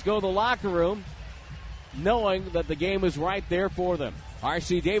Warriors go to the locker room knowing that the game is right there for them.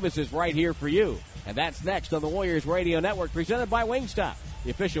 R.C. Davis is right here for you. And that's next on the Warriors Radio Network, presented by Wingstop,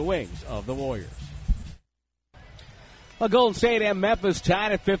 the official wings of the Warriors. Well, Golden State and Memphis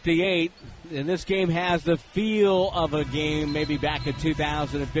tied at 58, and this game has the feel of a game maybe back in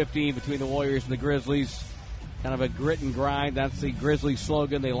 2015 between the Warriors and the Grizzlies. Kind of a grit and grind. That's the Grizzlies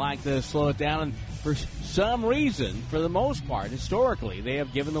slogan. They like to slow it down, and for some reason, for the most part, historically, they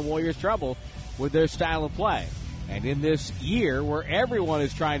have given the Warriors trouble with their style of play. And in this year where everyone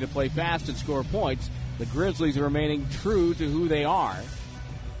is trying to play fast and score points, the Grizzlies are remaining true to who they are.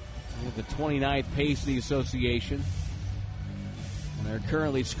 With the 29th pace of the association. And they're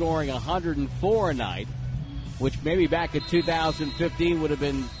currently scoring 104 a night, which maybe back in 2015 would have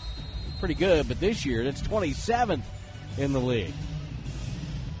been pretty good, but this year it's 27th in the league.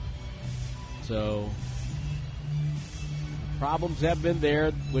 So problems have been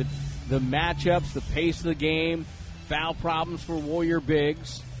there with the matchups, the pace of the game, foul problems for Warrior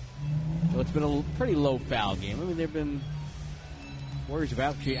bigs. So it's been a pretty low foul game. I mean, Warriors have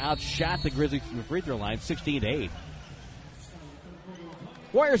actually outshot the Grizzlies from the free throw line, 16-8.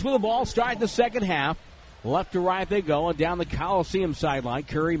 Warriors with the ball, start the second half. Left to right they go, and down the Coliseum sideline.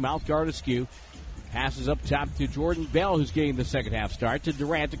 Curry, mouth guard askew. Passes up top to Jordan Bell, who's getting the second half start. To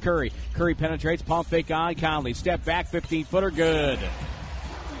Durant, to Curry. Curry penetrates, pump fake on Conley. Step back, 15-footer, good.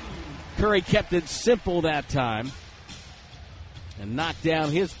 Curry kept it simple that time and knocked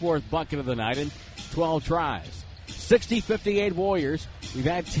down his fourth bucket of the night in 12 tries. 60-58 Warriors. We've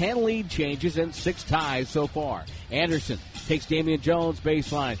had 10 lead changes and 6 ties so far. Anderson takes Damian Jones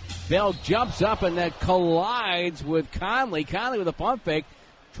baseline. Bell jumps up and then collides with Conley. Conley with a pump fake.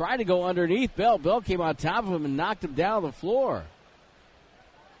 Tried to go underneath Bell. Bell came on top of him and knocked him down the floor.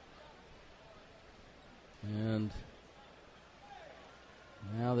 And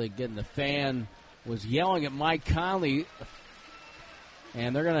now they're getting the fan was yelling at Mike Conley,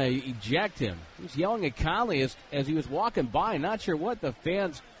 and they're going to eject him. He was yelling at Conley as he was walking by. Not sure what the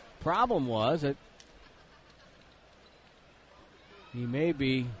fans' problem was. He may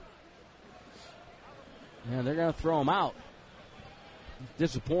be. And they're going to throw him out.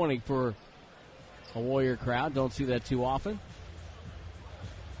 Disappointing for a Warrior crowd. Don't see that too often.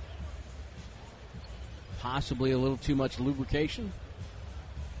 Possibly a little too much lubrication.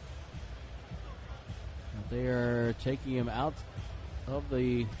 They are taking him out of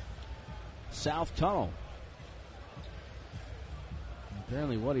the south tunnel.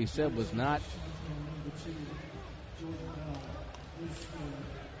 Apparently what he said was not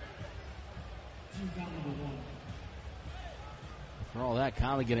for all that.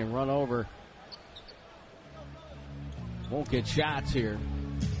 Conley getting run over. Won't get shots here.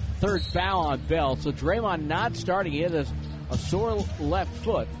 Third foul on Bell. So Draymond not starting. He had a sore left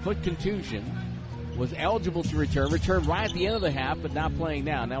foot contusion. Was eligible to return. Returned right at the end of the half, but not playing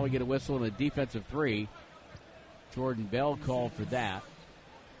now. Now we get a whistle and a defensive three. Jordan Bell called for that.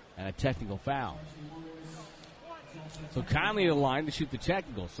 And a technical foul. So Conley to the line to shoot the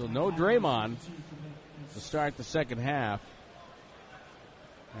technical. So no Draymond to start the second half.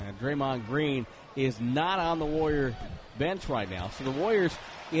 And Draymond Green is not on the Warrior bench right now. So the Warriors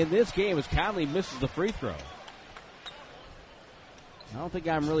in this game, as Conley misses the free throw. I don't think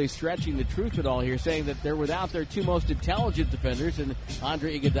I'm really stretching the truth at all here, saying that they're without their two most intelligent defenders, in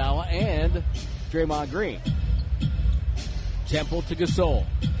Andre Iguodala and Draymond Green. Temple to Gasol.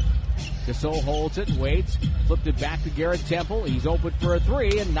 Gasol holds it, waits, flipped it back to Garrett Temple. He's open for a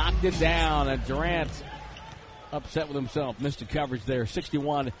three and knocked it down. And Durant upset with himself. Missed a coverage there.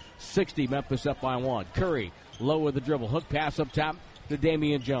 61-60, Memphis up by 1. Curry low with the dribble. Hook pass up top to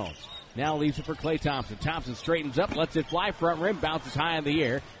Damian Jones. Now leaves it for Klay Thompson. Thompson straightens up, lets it fly front rim, bounces high in the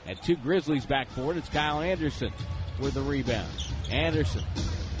air. And 2 Grizzlies back forward. It's Kyle Anderson with the rebound. Anderson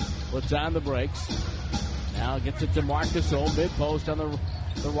puts on the brakes. Now gets it to Marc Gasol, mid-post on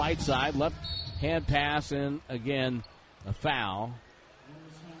the right side. Left hand pass, and again, a foul.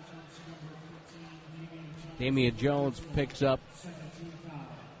 Damian Jones picks up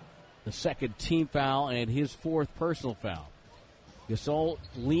the second team foul and his 4th personal foul. Gasol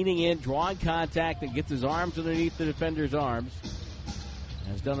leaning in, drawing contact, and gets his arms underneath the defender's arms.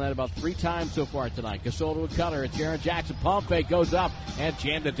 Has done that about 3 times so far tonight. Gasol to a cutter. It's Jaren Jackson. Pump fake goes up and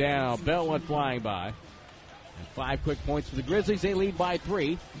jammed it down. Bell went flying by. And 5 quick points for the Grizzlies. They lead by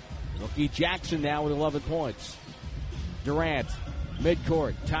 3. Rookie Jackson now with 11 points. Durant,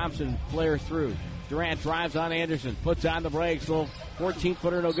 midcourt. Thompson flares through. Durant drives on Anderson, puts on the brakes. Little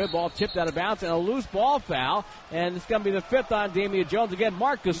 14-footer, no good ball, tipped out of bounds, and a loose ball foul. And it's going to be the 5th on Damian Jones. Again,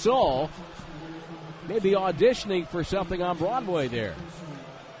 Marc Gasol maybe auditioning for something on Broadway there.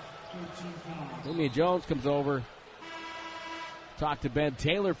 Damian Jones comes over. Talk to Ben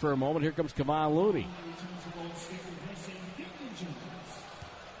Taylor for a moment. Here comes Kevon Looney.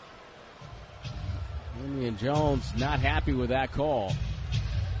 Damian Jones not happy with that call.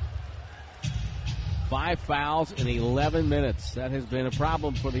 5 fouls in 11 minutes. That has been a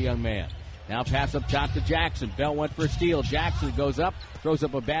problem for the young man. Now pass up top to Jackson. Bell went for a steal. Jackson goes up, throws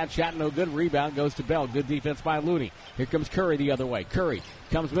up a bad shot, no good. Rebound goes to Bell. Good defense by Looney. Here comes Curry the other way. Curry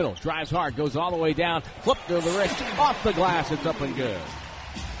comes middle, drives hard, goes all the way down, flip to the wrist, off the glass. It's up and good.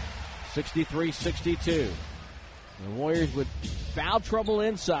 63-62. The Warriors with foul trouble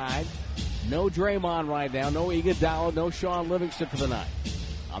inside. No Draymond right now. No Iguodala. No Sean Livingston for the night.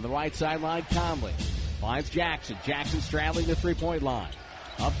 On the right sideline, Conley finds Jackson. Jackson straddling the three-point line.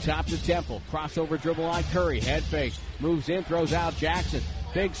 Up top to Temple. Crossover dribble on Curry. Head fake. Moves in, throws out Jackson.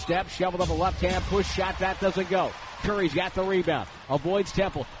 Big step, shoveled up a left-hand push shot. That doesn't go. Curry's got the rebound. Avoids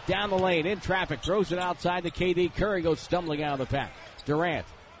Temple. Down the lane, in traffic. Throws it outside to KD. Curry goes stumbling out of the pack. Durant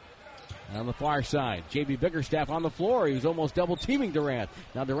on the far side. J.B. Bickerstaff on the floor. He was almost double-teaming Durant.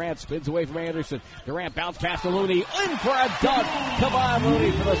 Now Durant spins away from Anderson. Durant bounce pass to Looney. In for a dunk. Come on,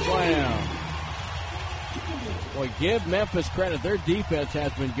 Looney for the slam. Boy, give Memphis credit. Their defense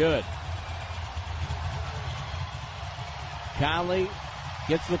has been good. Conley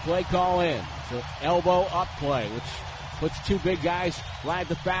gets the play call in. It's an elbow up play, which puts two big guys right at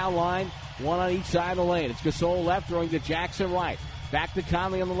the foul line, one on each side of the lane. It's Gasol left, throwing to Jackson right. Back to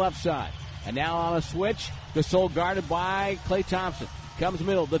Conley on the left side. And now on a switch, Gasol guarded by Klay Thompson. Comes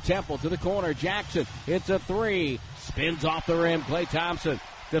middle, the Temple to the corner. Jackson, it's a three. Spins off the rim. Klay Thompson,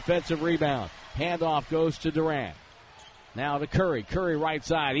 defensive rebound. Handoff goes to Durant. Now to Curry. Curry right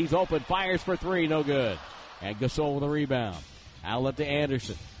side. He's open. Fires for three. No good. And Gasol with a rebound. Outlet to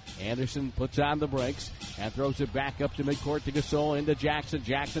Anderson. Anderson puts on the brakes and throws it back up to midcourt to Gasol into Jackson.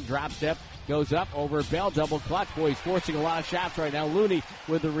 Jackson drop step. Goes up over Bell. Double clutch. Boy, he's forcing a lot of shots right now. Looney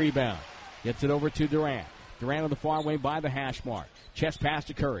with the rebound. Gets it over to Durant. Durant on the far wing by the hash mark. Chest pass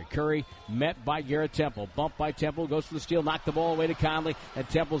to Curry. Curry met by Garrett Temple. Bumped by Temple. Goes for the steal. Knocked the ball away to Conley. And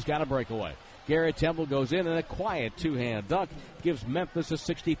Temple's got a breakaway. Garrett Temple goes in and a quiet two-hand dunk gives Memphis a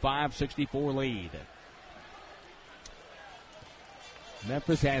 65-64 lead.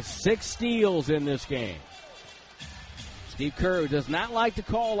 Memphis has 6 steals in this game. Steve Kerr, who does not like to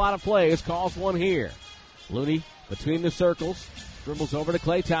call a lot of plays, calls one here. Looney between the circles. Dribbles over to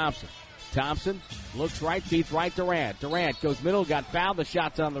Klay Thompson. Thompson looks right, feeds right Durant. Durant goes middle, got fouled. The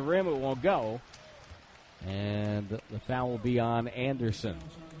shot's on the rim. It won't go. And the foul will be on Anderson.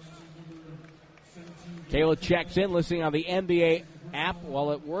 Kayla checks in, listening on the NBA app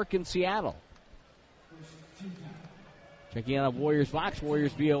while at work in Seattle. Checking out Warriors Vox,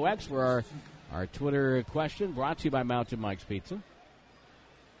 Warriors VOX for our Twitter question, brought to you by Mountain Mike's Pizza.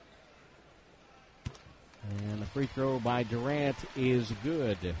 And the free throw by Durant is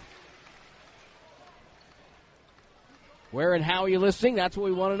good. Where and how are you listening? That's what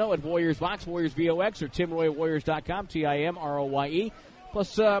we want to know at Warriors Vox, Warriors VOX, or TimRoyWarriors.com, TIMROYE.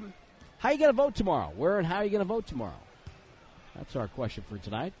 Plus, how are you going to vote tomorrow? Where and how are you going to vote tomorrow? That's our question for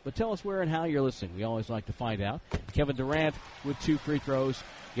tonight. But tell us where and how you're listening. We always like to find out. Kevin Durant with 2 free throws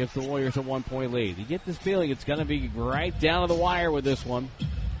gives the Warriors a 1-point lead. You get this feeling it's going to be right down to the wire with this one.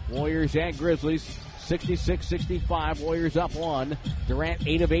 Warriors and Grizzlies, 66-65. Warriors up 1. Durant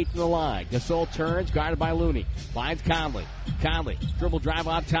 8 of 8 from the line. Gasol turns, guarded by Looney. Finds Conley. Conley, dribble drive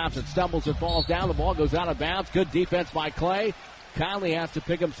on Thompson. Stumbles and falls down. The ball goes out of bounds. Good defense by Klay. Conley has to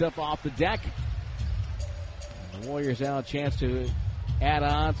pick himself off the deck. And the Warriors now a chance to add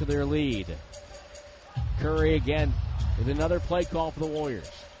on to their lead. Curry again with another play call for the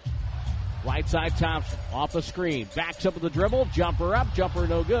Warriors. Right side Thompson off the screen. Backs up with the dribble. Jumper up. Jumper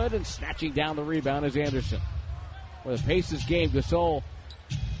no good. And snatching down the rebound is Anderson. Well, the pace of this game, Gasol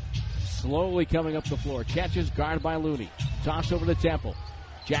slowly coming up the floor. Catches, guarded by Looney. Toss over to Temple.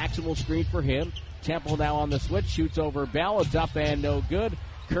 Jackson will screen for him. Temple now on the switch. Shoots over Bell. It's up and no good.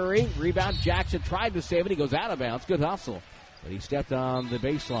 Curry, rebound. Jackson tried to save it. He goes out of bounds. Good hustle. But he stepped on the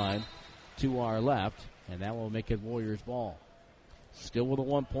baseline to our left. And that will make it Warriors ball. Still with a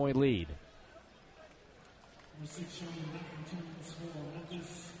 1-point lead.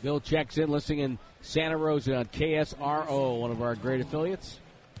 Bill checks in, listening in Santa Rosa on KSRO, one of our great affiliates.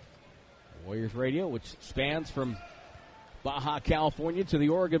 Warriors Radio, which spans from Baja California to the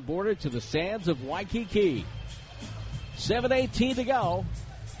Oregon border to the sands of Waikiki. 7:18 to go.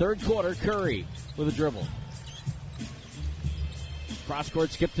 Third quarter, Curry with a dribble.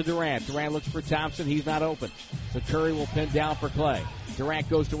 Cross-court skip to Durant. Durant looks for Thompson. He's not open. So Curry will pin down for Klay. Durant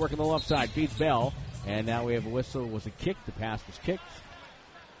goes to work on the left side. Feeds Bell. And now we have a whistle. It was a kick. The pass was kicked.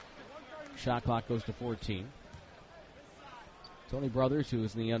 Shot clock goes to 14. Tony Brothers, who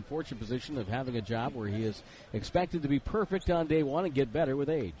is in the unfortunate position of having a job where he is expected to be perfect on day one and get better with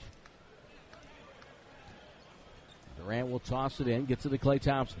age. Durant will toss it in. Gets it to Klay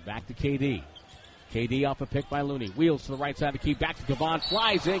Thompson. Back to KD. KD off a pick by Looney. Wheels to the right side to keep. Back to Kevon.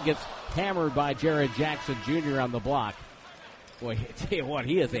 Flies in. Gets hammered by Jared Jackson Jr. on the block. Boy, I tell you what,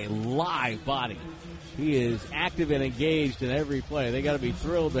 he is a live body. He is active and engaged in every play. They got to be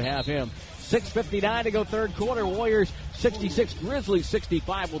thrilled to have him. 6:59 to go third quarter. Warriors 66, Grizzlies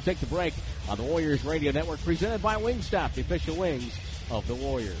 65. We'll take the break on the Warriors Radio Network, presented by Wingstop, the official wings of the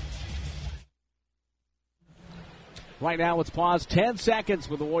Warriors. Right now, let's pause 10 seconds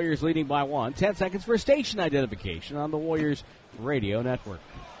with the Warriors leading by 1. 10 seconds for station identification on the Warriors Radio Network.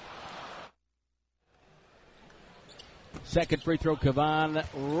 Second free throw, Kevon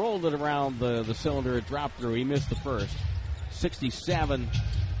rolled it around the cylinder. It dropped through. He missed the first.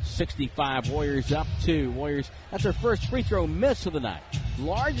 67-65. Warriors up 2. Warriors, that's their first free throw miss of the night.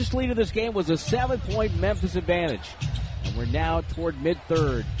 Largest lead of this game was a 7-point Memphis advantage. And we're now toward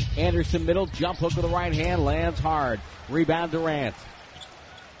mid-third. Anderson middle, jump hook with the right hand, lands hard. Rebound Durant.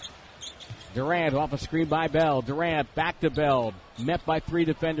 Durant off a screen by Bell. Durant back to Bell. Met by 3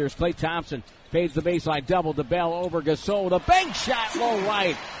 defenders. Klay Thompson fades the baseline. Double to Bell over Gasol. The bank shot low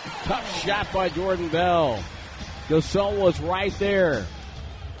right. Tough shot by Jordan Bell. Gasol was right there.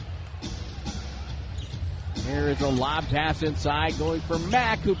 Here is a lob pass inside going for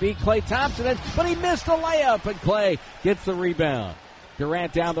Mack, who beat Klay Thompson, but he missed the layup, and Klay gets the rebound.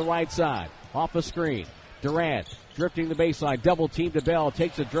 Durant down the right side. Off a screen. Durant drifting the baseline. Double team to Bell.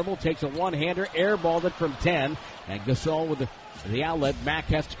 Takes a dribble. Takes a one-hander. Airballed it from 10. And Gasol with the outlet. Mack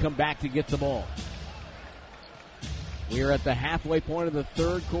has to come back to get the ball. We are at the halfway point of the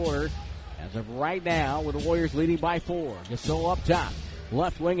third quarter. As of right now, with the Warriors leading by 4. Gasol up top.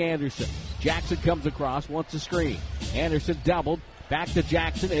 Left wing Anderson. Jackson comes across. Wants a screen. Anderson doubled. Back to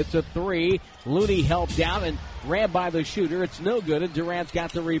Jackson. It's a 3. Looney helped down and ran by the shooter. It's no good, and Durant's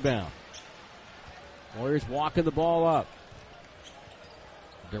got the rebound. Warriors walking the ball up.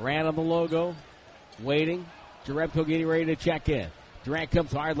 Durant on the logo. Waiting. Jerebko getting ready to check in. Durant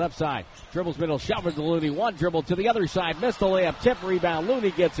comes hard left side. Dribbles middle. Shoveled to Looney. One dribble to the other side. Missed the layup. Tip rebound.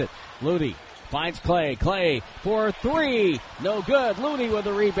 Looney gets it. Looney finds Klay. Klay for 3. No good. Looney with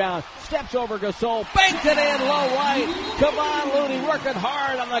the rebound. Steps over Gasol. Banked it in low right. Come on, Looney working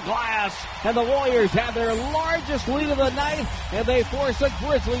hard on the glass. And the Warriors have their largest lead of the night. And they force a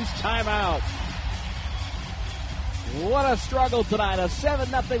Grizzlies timeout. What a struggle tonight. A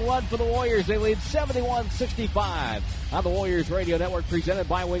 7-0 run for the Warriors. They lead 71-65 on the Warriors Radio Network, presented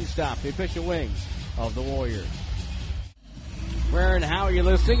by Wingstop, the official wings of the Warriors. Where and how are you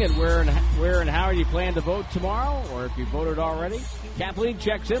listening, and where and how are you planning to vote tomorrow, or if you voted already? Kathleen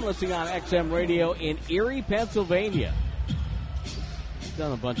checks in, listening on XM Radio in Erie, Pennsylvania. I've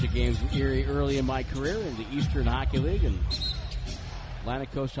done a bunch of games in Erie early in my career in the Eastern Hockey League and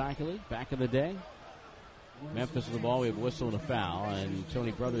Atlantic Coast Hockey League back in the day. Memphis with the ball. We have a whistle and a foul, and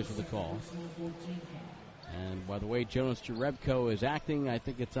Tony Brothers with the call. And by the way Jonas Jerebko is acting, I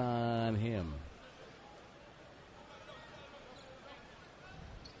think it's on him.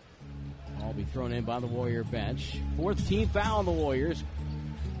 All be thrown in by the Warrior bench. 4th team foul on the Warriors.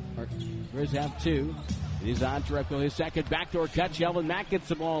 Grizz have 2. It is on Jerebko. His second backdoor cut. Shelvin Mack gets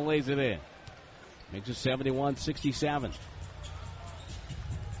the ball and lays it in. Makes it 71-67.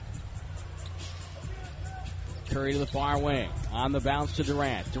 Curry to the far wing. On the bounce to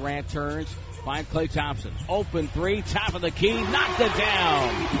Durant. Durant turns. Finds Klay Thompson. Open 3. Top of the key. Knocked it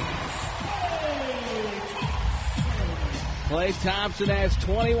down. Klay Thompson has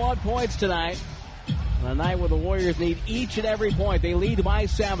 21 points tonight. On a night where the Warriors need each and every point. They lead by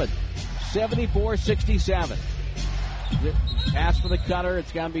 7. 74-67. Pass for the cutter.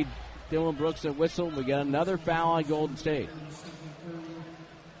 It's going to be Dillon Brooks at whistle. We got another foul on Golden State.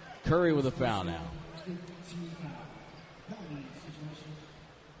 Curry with a foul now.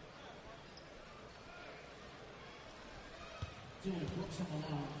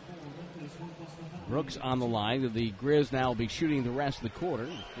 Brooks on the line. The Grizz now will be shooting the rest of the quarter.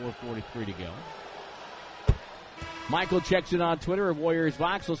 4:43 to go. Michael checks in on Twitter at Warriors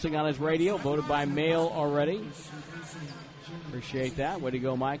Vox, listening on his radio. Voted by mail already. Appreciate that. Way to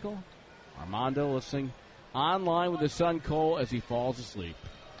go, Michael. Armando listening online with his son Cole as he falls asleep.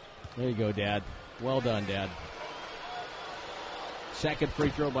 There you go, Dad. Well done, Dad. Second free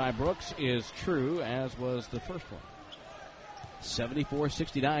throw by Brooks is true, as was the first one.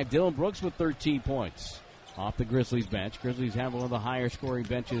 74-69. Dillon Brooks with 13 points off the Grizzlies bench. Grizzlies have one of the higher scoring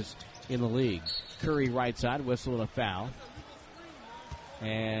benches in the league. Curry right side, whistle and a foul.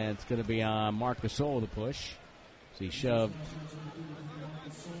 And it's going to be on Marc Gasol with a push. So he shoved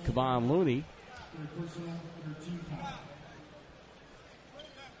Kevon Looney.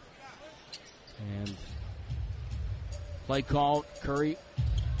 And play call. Curry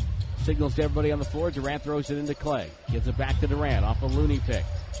signals to everybody on the floor. Durant throws it into Klay. Gives it back to Durant off a Looney pick.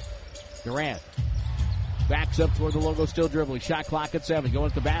 Durant backs up toward the logo, still dribbling. Shot clock at 7. Going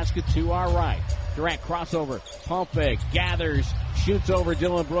to the basket to our right. Durant crossover. Pump fake. Gathers. Shoots over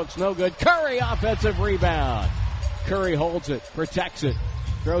Dillon Brooks. No good. Curry offensive rebound. Curry holds it. Protects it.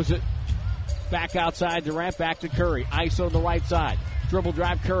 Throws it back outside. Durant back to Curry. ISO on the right side. Dribble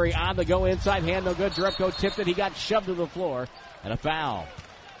drive. Curry on the go inside. Hand no good. Jerebko tipped it. He got shoved to the floor. And a foul.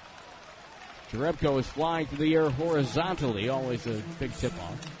 Jerebko is flying through the air horizontally. Always a big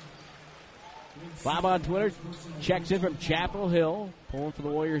tip-off. Bob on Twitter checks in from Chapel Hill. Pulling for the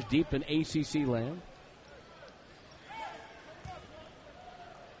Warriors deep in ACC land.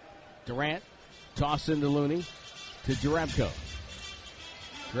 Durant toss into Looney to Jerebko.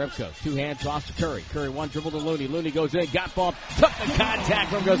 Jerebko, two-hand toss to Curry. Curry, one dribble to Looney. Looney goes in, got ball, took the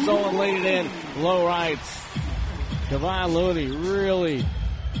contact from Gasol and laid it in. Low rights. Kevon Looney, really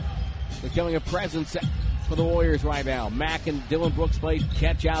the becoming a presence for the Warriors right now. Mack and Dylan Brooks play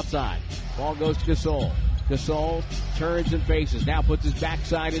catch outside. Ball goes to Gasol. Gasol turns and faces. Now puts his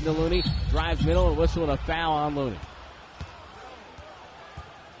backside into Looney. Drives middle and whistling a foul on Looney.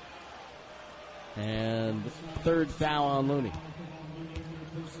 And third foul on Looney.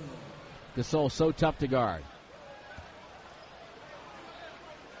 Gasol so tough to guard.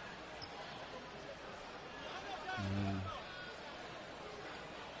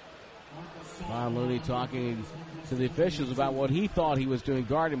 Ron Looney talking to the officials about what he thought he was doing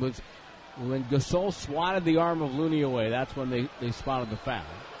guarding. Was when Gasol swatted the arm of Looney away, that's when they spotted the foul.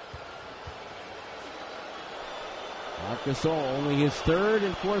 Marc Gasol, only his third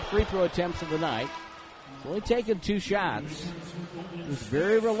and fourth free throw attempts of the night. He's only taken 2 shots. He was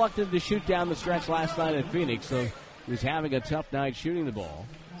very reluctant to shoot down the stretch last night in Phoenix, so he was having a tough night shooting the ball.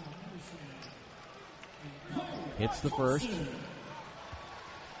 Hits the first.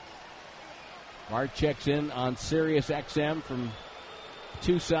 Mark checks in on Sirius XM from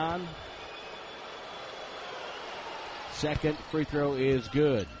Tucson. Second free throw is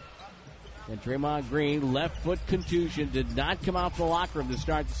good. And Draymond Green, left foot contusion, did not come out from the locker room to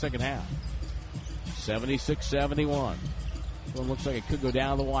start the second half. 76-71. One looks like it could go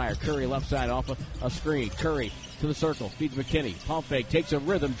down the wire. Curry left side off a screen. Curry to the circle, feeds McKinney. Pump fake, takes a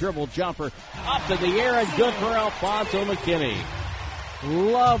rhythm, dribble, jumper, up in the air, and good for Alfonso McKinney.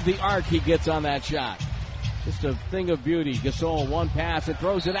 Love the arc he gets on that shot. Just a thing of beauty. Gasol, one pass, and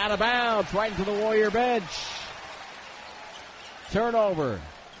throws it out of bounds right into the Warrior bench. Turnover.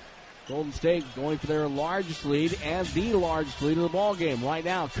 Golden State going for their largest lead and the largest lead of the ball game right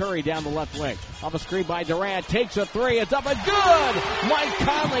now. Curry down the left wing. Off a screen by Durant. Takes a three. It's up and good! Mike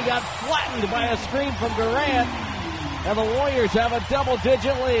Conley got flattened by a screen from Durant. And the Warriors have a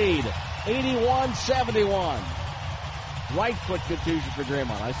double-digit lead. 81-71. Right foot contusion for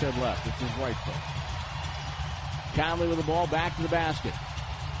Draymond. I said left. It's his right foot. Conley with the ball back to the basket.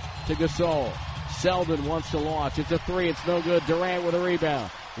 To Gasol. Selden wants to launch. It's a three. It's no good. Durant with a rebound.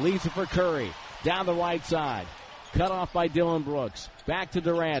 Leaves it for Curry. Down the right side. Cut off by Dylan Brooks. Back to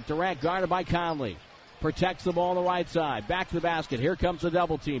Durant. Durant guarded by Conley. Protects the ball on the right side. Back to the basket. Here comes the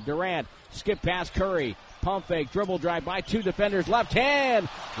double team. Durant skip past Curry. Pump fake. Dribble drive by 2 defenders. Left hand.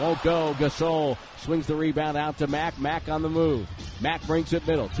 Won't go. Gasol swings the rebound out to Mack. Mack on the move. Mack brings it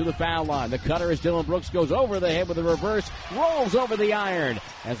middle to the foul line. The cutter as Dylan Brooks goes over the head with a reverse. Rolls over the iron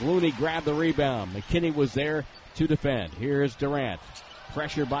as Looney grabbed the rebound. McKinney was there to defend. Here's Durant.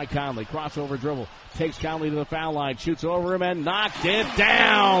 Pressure by Conley. Crossover dribble. Takes Conley to the foul line. Shoots over him and knocked it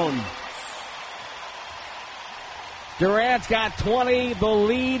down. Durant's got 20. The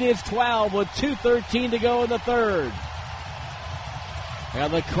lead is 12 with 2:13 to go in the third.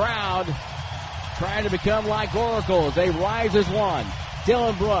 And the crowd trying to become like oracles. They rise as one.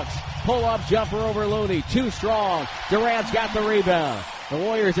 Dylan Brooks. Pull-up jumper over Looney. Too strong. Durant's got the rebound. The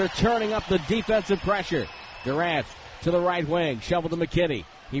Warriors are turning up the defensive pressure. Durant to the right wing. Shovel to McKinney.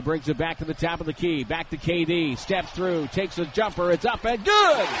 He brings it back to the top of the key. Back to KD. Steps through. Takes a jumper. It's up and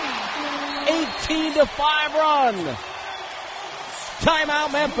good. 18-5 run.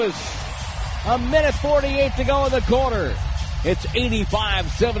 Timeout Memphis. 1:48 to go in the quarter. It's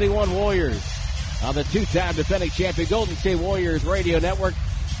 85-71 Warriors on the 2-time defending champion Golden State Warriors Radio Network.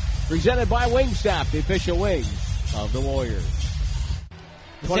 Presented by Wingstop, the official wings of the Warriors.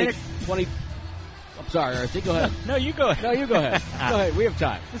 20. I'm sorry, RC, go ahead. No, you go ahead. No, you go ahead. Go ahead. We have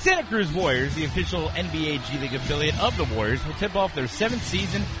time. The Santa Cruz Warriors, the official NBA G League affiliate of the Warriors, will tip off their 7th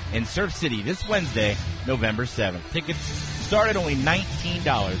season in Surf City this Wednesday, November 7th. Tickets start at only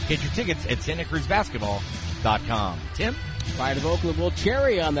 $19. Get your tickets at SantaCruzBasketball.com. Tim? Pride of Oakland will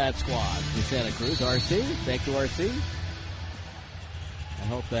cherry on that squad for Santa Cruz. RC, thank you, RC. I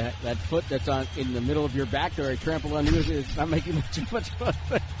hope that foot that's on in the middle of your back there, I trampled on you, is not making too much fun.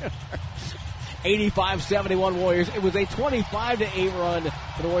 85-71 Warriors. It was a 25-8 run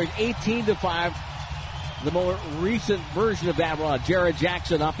for the Warriors. 18-5. The more recent version of that run. Jared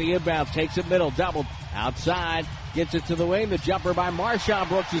Jackson off the inbounds. Takes it middle. Doubled. Outside. Gets it to the wing. The jumper by Marshawn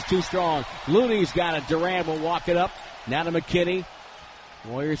Brooks is too strong. Looney's got it. Durant will walk it up. Now to McKinney.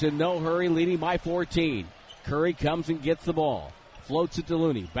 Warriors in no hurry, leading by 14. Curry comes and gets the ball. Floats it to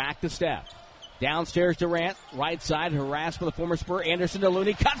Looney. Back to Steph. Downstairs Durant, right side, harassed by the former Spur. Anderson to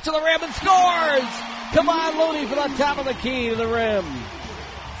Looney, cuts to the rim and scores! Come on, Looney, for the top of the key to the rim.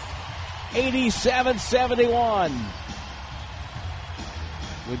 87-71.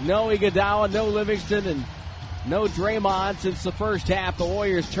 With no Iguodala, no Livingston, and no Draymond since the first half, the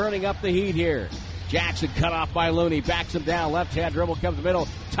Warriors turning up the heat here. Jackson cut off by Looney, backs him down, left hand dribble comes middle,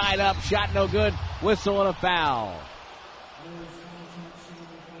 tied up, shot no good, whistle and a foul.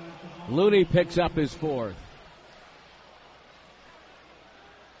 Looney picks up his fourth.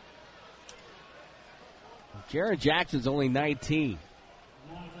 Jaron Jackson's only 19.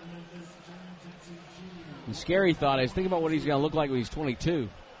 And scary thought, I was thinking about what he's going to look like when he's 22.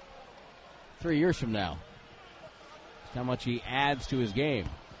 3 years from now. That's how much he adds to his game.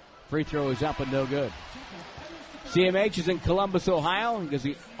 Free throw is up and no good. CMH is in Columbus, Ohio, because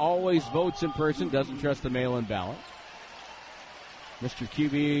he always votes in person, doesn't trust the mail-in ballot. Mr.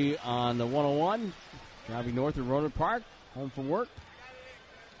 QB on the 101, driving north of Ronan Park, home from work.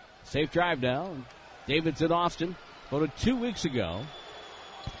 Safe drive now. David's in Austin, voted 2 weeks ago.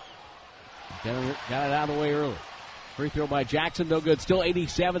 Got it out of the way early. Free throw by Jackson, no good. Still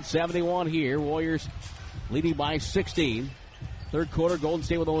 87-71 here. Warriors leading by 16. Third quarter, Golden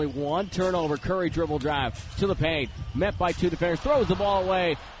State with only one turnover. Curry dribble drive to the paint. Met by two defenders. Throws the ball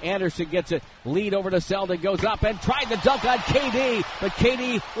away. Anderson gets it. Lead over to Selden. Goes up and tried to dunk on KD. But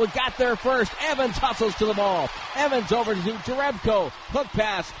KD got there first. Evans hustles to the ball. Evans over to Jerebko. Hook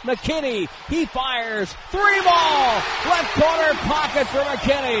pass. McKinney. He fires. 3-ball. Left corner pocket for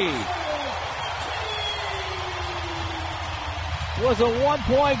McKinney. Was a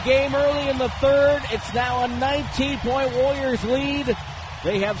 1-point game early in the third. It's now a 19-point Warriors lead.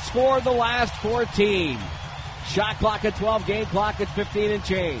 They have scored the last 14. Shot clock at 12, game clock at 15 and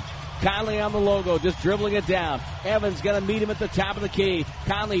change. Conley on the logo, just dribbling it down. Evans going to meet him at the top of the key.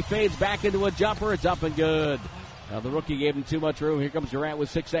 Conley fades back into a jumper. It's up and good. Now the rookie gave him too much room. Here comes Durant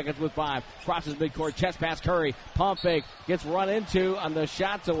with 6 seconds with 5. Crosses midcourt, chest pass Curry. Pump fake, gets run into on the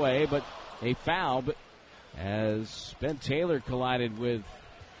shots away, but a foul. But as Ben Taylor collided with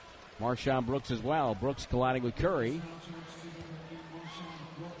Marshawn Brooks as well. Brooks colliding with Curry.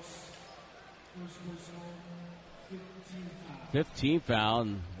 $15 foul,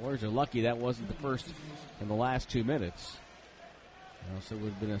 and Warriors are lucky that wasn't the first in the last 2 minutes. So it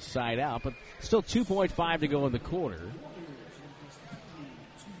would have been a side out, but still 2.5 to go in the quarter.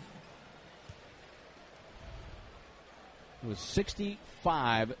 It was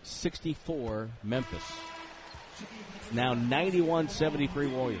 65-64 Memphis. It's now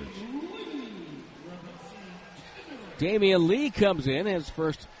 91-73 Warriors. Damian Lee comes in, his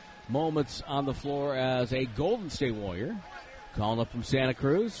first moments on the floor as a Golden State Warrior. Calling up from Santa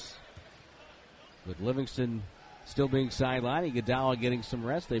Cruz. With Livingston still being sidelined, Iguodala getting some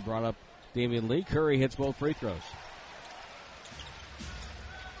rest. They brought up Damian Lee. Curry hits both free throws.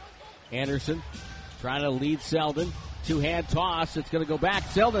 Anderson trying to lead Selden. Two-hand toss. It's going to go back.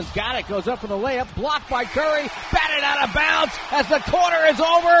 Selden's got it. Goes up for the layup. Blocked by Curry. Batted out of bounds as the quarter is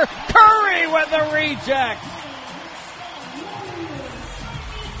over. Curry with the reject.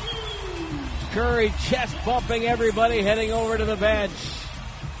 Curry chest bumping everybody heading over to the bench.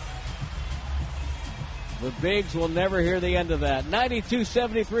 The Bigs will never hear the end of that.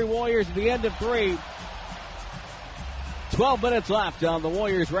 92-73 Warriors at the end of 3. 12 minutes left on the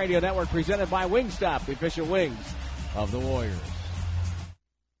Warriors Radio Network, presented by Wingstop, the official wings of the Warriors.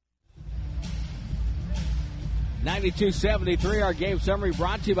 92-73, our game summary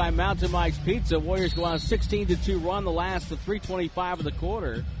brought to you by Mountain Mike's Pizza. Warriors go on a 16-2 run, the last of 3:25 of the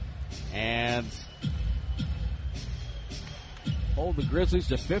quarter, and hold the Grizzlies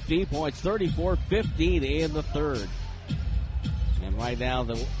to 15 points, 34-15 in the third. And right now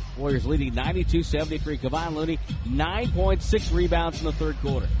the Warriors leading 92-73. Kevon Looney, 9.6 rebounds in the third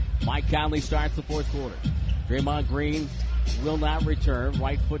quarter. Mike Conley starts the fourth quarter. Draymond Green will not return.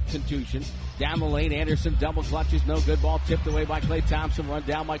 Right foot contusion. Down the lane, Anderson double clutches. No good. Ball tipped away by Klay Thompson. Run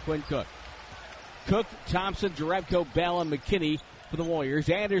down by Quinn Cook. Cook, Thompson, Jerebko, Bell, and McKinney for the Warriors.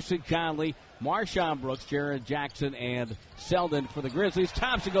 Anderson, Conley, Marshawn Brooks, Jaron Jackson, and Selden for the Grizzlies.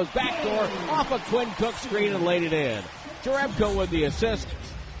 Thompson goes backdoor off a Quinn Cook screen and laid it in. Jerebko with the assist,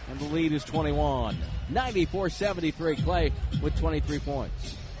 and the lead is 21. 94-73, Klay with 23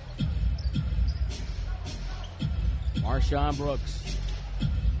 points. Marshawn Brooks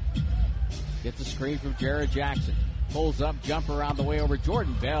gets a screen from Jared Jackson. Pulls up, jumper on the way over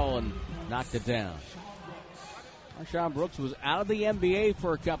Jordan Bell and knocked it down. Marshawn Brooks was out of the NBA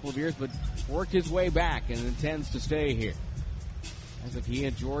for a couple of years, but worked his way back and intends to stay here. As if he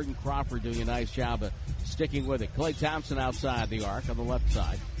and Jordan Crawford doing a nice job of sticking with it. Klay Thompson outside the arc on the left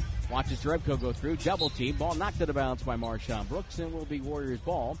side. Watches Jerebko go through, double team. Ball knocked out of bounds by Marshawn Brooks, and will be Warriors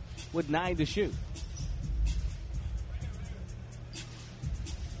ball with 9 to shoot.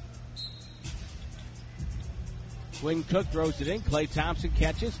 Quinn Cook throws it in. Klay Thompson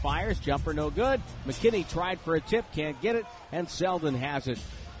catches, fires, jumper no good. McKinney tried for a tip, can't get it, and Selden has it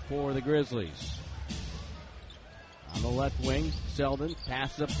for the Grizzlies. On the left wing, Selden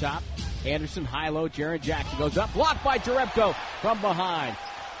passes up top. Anderson high-low, Jaron Jackson goes up, blocked by Jerebko from behind.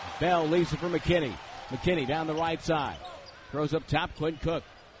 Bell leaves it for McKinney. McKinney down the right side. Throws up top. Quinn Cook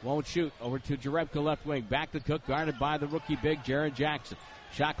won't shoot. Over to Jerebko left wing. Back to Cook, guarded by the rookie big Jaren Jackson.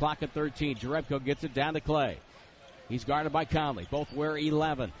 Shot clock at 13. Jerebko gets it down to Clay. He's guarded by Conley. Both wear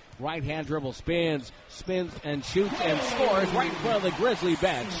 11. Right-hand dribble. Spins, and shoots, and scores right in front of the Grizzly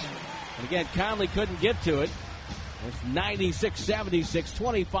bench. And again, Conley couldn't get to it. It's 96-76,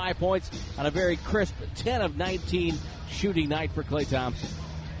 25 points on a very crisp 10 of 19 shooting night for Klay Thompson.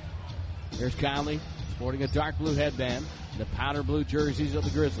 Here's Conley, sporting a dark blue headband, the powder blue jerseys of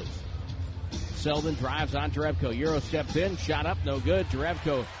the Grizzlies. Selden drives on Jerebko. Euro steps in, shot up, no good.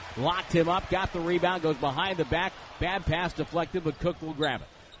 Jerebko locked him up, got the rebound, goes behind the back. Bad pass deflected, but Cook will grab it.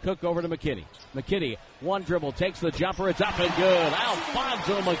 Cook over to McKinney. McKinney, one dribble, takes the jumper. It's up and good.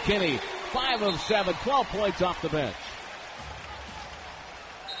 Alfonso McKinney, 5 of 7, 12 points off the bench.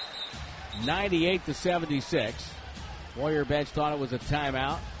 98-76. Warrior bench thought it was a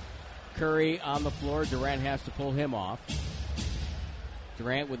timeout. Curry on the floor. Durant has to pull him off.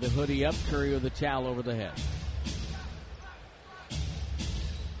 Durant with the hoodie up. Curry with the towel over the head.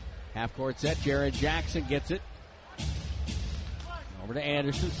 Half-court set. Jaren Jackson gets it. Over to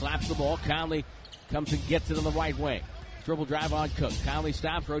Anderson. Slaps the ball. Conley comes and gets it on the right wing. Dribble drive on Cook. Conley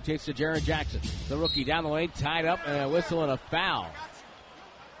stops. Rotates to Jaren Jackson. The rookie down the lane. Tied up. And a whistle and a foul.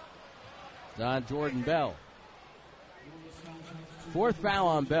 It's on Jordan Bell. Fourth foul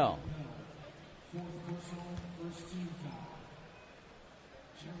on Bell.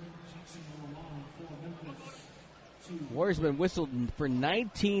 Warriors have been whistled for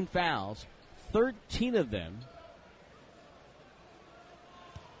 19 fouls, 13 of them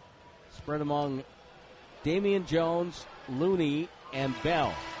spread among Damian Jones, Looney, and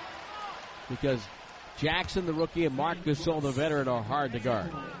Bell, because Jackson, the rookie, and Marc Gasol, the veteran, are hard to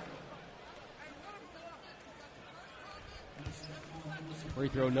guard. Free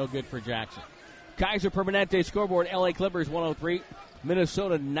throw no good for Jackson. Kaiser Permanente scoreboard, LA Clippers 103.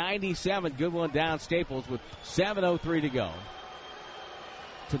 Minnesota 97. Good one down Staples with 7:03 to go.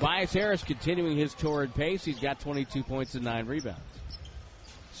 Tobias Harris continuing his torrid pace. He's got 22 points and 9 rebounds.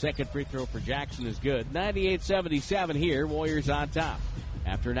 Second free throw for Jackson is good. 98-77 here. Warriors on top.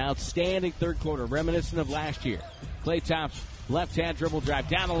 After an outstanding third quarter, reminiscent of last year. Klay Thompson, left-hand dribble drive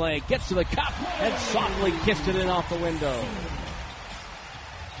down the lane, gets to the cup, and softly kissed it in off the window.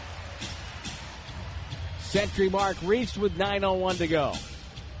 Century mark reached with 9:01 to go.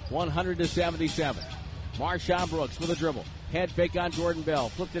 100-77. Marshawn Brooks with a dribble. Head fake on Jordan Bell.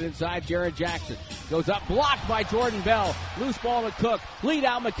 Flipped it inside. Jaren Jackson goes up. Blocked by Jordan Bell. Loose ball to Cook. Lead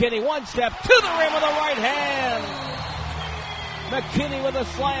out McKinney. One step to the rim with the right hand. McKinney with a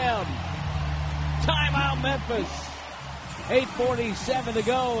slam. Timeout Memphis. 8:47 to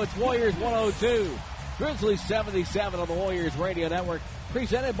go. It's Warriors 102. Grizzlies 77 on the Warriors Radio Network.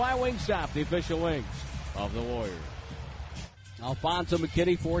 Presented by Wingstop, the official wings of the Warriors. Alfonso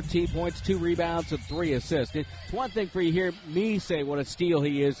McKinney, 14 points, 2 rebounds, and 3 assists. It's one thing for you to hear me say what a steal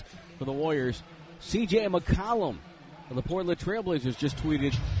he is for the Warriors. C.J. McCollum of the Portland Trailblazers just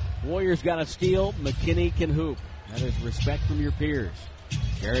tweeted, Warriors got a steal, McKinney can hoop. That is respect from your peers.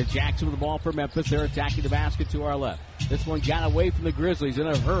 Jaren Jackson with the ball for Memphis. They're attacking the basket to our left. This one got away from the Grizzlies in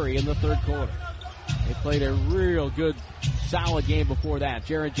a hurry in the third quarter. They played a real good, solid game before that.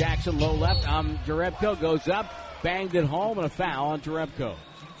 Jaren Jackson, low left. Jerebko goes up, banged it home, and a foul on Jerebko.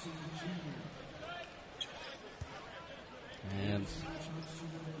 And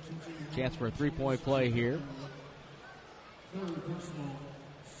chance for a three-point play here.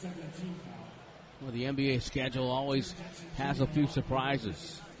 Well, the NBA schedule always has a few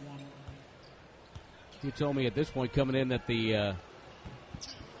surprises. You told me at this point coming in that the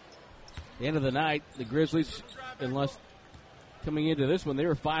end of the night, the Grizzlies, unless coming into this one, they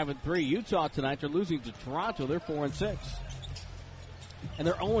were 5-3. Utah tonight, they're losing to Toronto. They're 4-6. And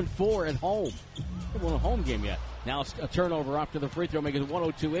they're 0-4 at home. They haven't won a home game yet. Now it's a turnover after the free throw, making it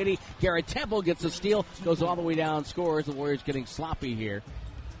 102-80. Garrett Temple gets a steal, goes all the way down, scores. The Warriors getting sloppy here.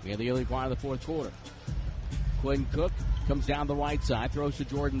 We have the early part of the fourth quarter. Quinn Cook comes down the right side, throws to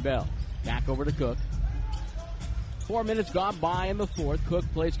Jordan Bell. Back over to Cook. 4 minutes gone by in the fourth. Cook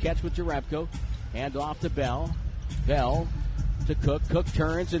plays catch with Jerebko. Hand off to Bell. Bell to Cook. Cook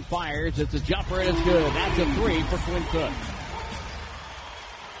turns and fires. It's a jumper and it's good. That's a 3 for Quinn Cook.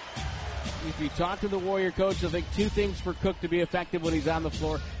 If you talk to the Warrior coach, I think 2 things for Cook to be effective when he's on the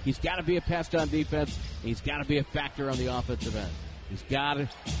floor. He's got to be a pest on defense. And he's got to be a factor on the offensive end. He's got to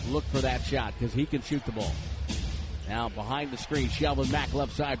look for that shot because he can shoot the ball. Now behind the screen, Shelvin Mack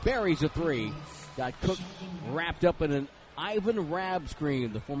left side buries a 3. Got Cook wrapped up in an Ivan Rabb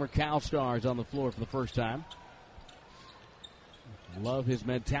screen. The former Cal Stars on the floor for the first time. Love his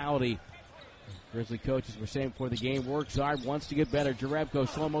mentality. Grizzly coaches were saying before the game, works hard, wants to get better. Jerebko,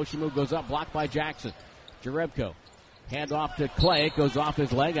 slow motion move, goes up, blocked by Jackson. Jerebko, hand off to Clay. It goes off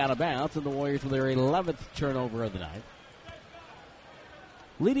his leg, out of bounds, and the Warriors with their 11th turnover of the night.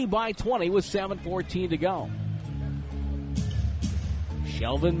 Leading by 20 with 7:14 to go.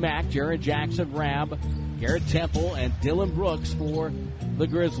 Shelvin Mack, Jaron Jackson, Rab, Garrett Temple, and Dylan Brooks for the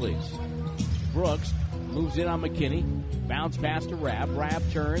Grizzlies. Brooks moves in on McKinney. Bounce pass to Rab. Rab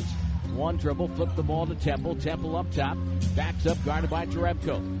turns. One dribble. Flip the ball to Temple. Temple up top. Backs up. Guarded by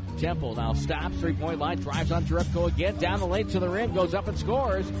Jerebko. Temple now stops. 3-point line. Drives on Jerebko again. Down the lane to the rim. Goes up and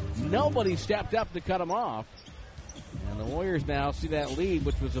scores. Nobody stepped up to cut him off. And the Warriors now see that lead,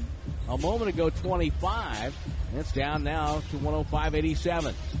 which was a moment ago 25. And it's down now to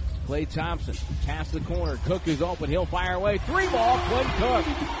 105-87. Klay Thompson, past the corner. Cook is open. He'll fire away. 3-ball, Quinn Cook.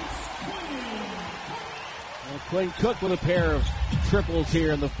 Well, Quinn Cook with a pair of triples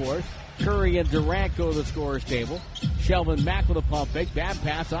here in the fourth. Curry and Durant go to the scorer's table. Shelvin Mack with a pump fake. Bad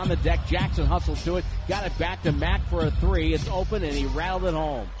pass on the deck. Jackson hustled to it. Got it back to Mack for a three. It's open, and he rattled it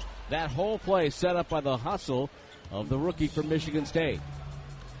home. That whole play set up by the hustle of the rookie from Michigan State.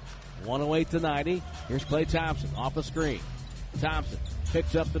 108-90. Here's Klay Thompson off a screen. Thompson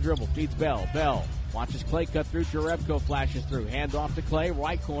picks up the dribble, feeds Bell. Bell watches Clay cut through. Jerebko flashes through. Hand off to Clay,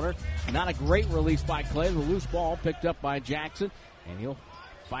 right corner. Not a great release by Clay. The loose ball picked up by Jackson, and he'll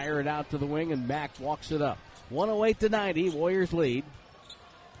fire it out to the wing, and Mack walks it up. 108-90, Warriors lead.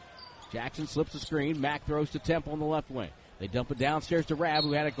 Jackson slips the screen. Mack throws to Temple on the left wing. They dump it downstairs to Rab,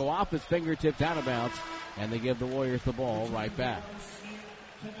 who had it go off his fingertips out of bounds, and they give the Warriors the ball right back.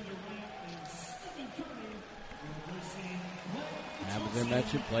 As I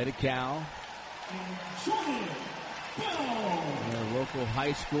mentioned, played at Cal. A local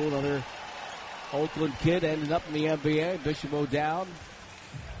high school, another Oakland kid ended up in the NBA, Bishop O'Dowd,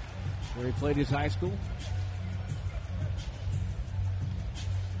 where he played his high school.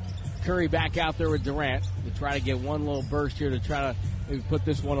 Curry back out there with Durant to try to get one little burst here to try to maybe put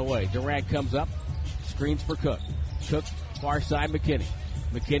this one away. Durant comes up, screens for Cook. Cook, far side, McKinney.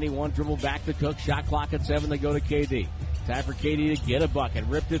 McKinney, one dribble back to Cook. Shot clock at 7. They go to KD. Time for KD to get a bucket.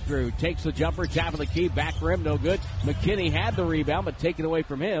 Ripped it through. Takes the jumper. Tap of the key. Back rim. No good. McKinney had the rebound, but taken away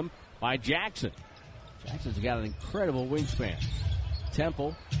from him by Jackson. Jackson's got an incredible wingspan.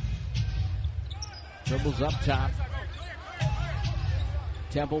 Temple dribbles up top.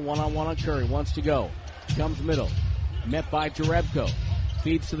 Temple one-on-one on Curry. Wants to go. Comes middle. Met by Jerebko.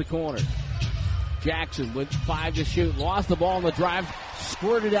 Feeds to the corner. Jackson with 5 to shoot. Lost the ball on the drive.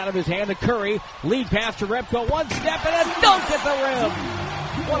 Squirted out of his hand to Curry. Lead pass to Jerebko. One step and a dunk at the rim.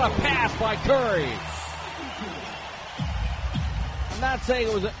 What a pass by Curry. I'm not saying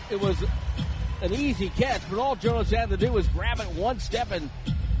it was an easy catch, but all Jonas had to do was grab it one step and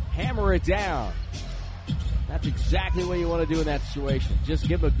hammer it down. That's exactly what you want to do in that situation. Just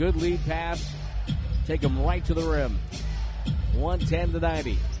give him a good lead pass. Take him right to the rim.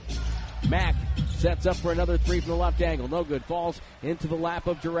 110-90. Mack sets up for another three from the left angle. No good. Falls into the lap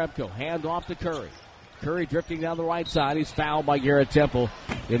of Jerebko. Hand off to Curry. Curry drifting down the right side. He's fouled by Garrett Temple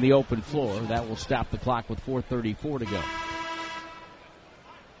in the open floor. That will stop the clock with 4:34 to go.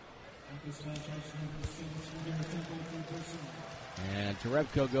 And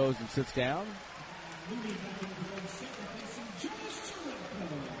Jerebko goes and sits down.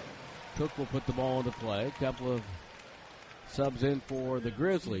 Cook will put the ball into play. A couple of subs in for the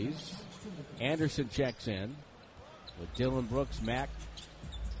Grizzlies. Anderson checks in with Dylan Brooks, Mack,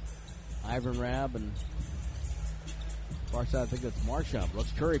 Ivan Rabb, and far side, I think that's Marshawn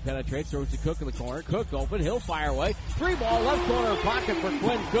Brooks. Curry penetrates, throws to Cook in the corner. Cook open, he'll fire away. 3-ball, left corner pocket for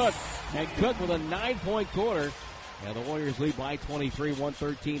Quinn Cook. And Cook with a 9-point quarter. Now the Warriors lead by 23,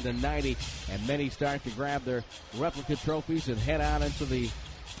 113-90. And many start to grab their replica trophies and head out into the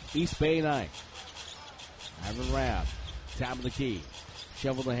East Bay night. Ivan Rabb, top of the key.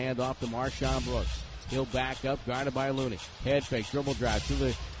 Shovel the hand off to Marshawn Brooks. He'll back up, guarded by Looney. Head fake, dribble drive to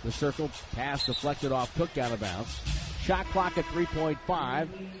the circle. Pass deflected off Cook out of bounds. Shot clock at 3.5.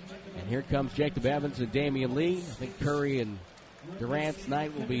 And here comes Jacob Evans and Damian Lee. I think Curry and Durant's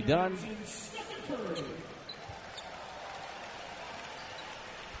night will be done.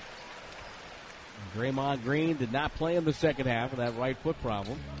 Draymond Green did not play in the second half with that right foot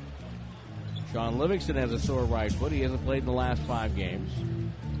problem. Sean Livingston has a sore right foot. He hasn't played in the last 5 games.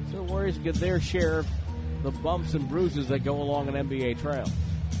 So the Warriors get their share of the bumps and bruises that go along an NBA trail.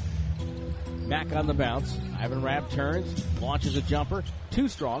 Mack on the bounce. Ivan Rabb turns, launches a jumper. Too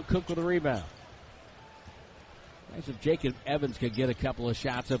strong. Cook with a rebound. Nice if Jacob Evans could get a couple of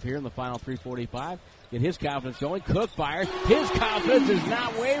shots up here in the final 3:45. Get his confidence going. Cook fires. His confidence is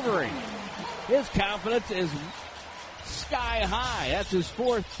not wavering. His confidence is sky high. That's his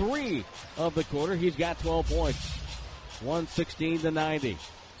fourth three of the quarter. He's got 12 points. 116-90.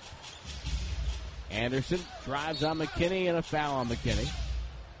 Anderson drives on McKinney and a foul on McKinney.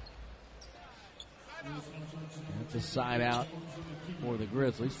 That's a side out for the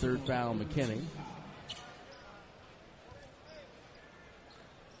Grizzlies. Third foul on McKinney.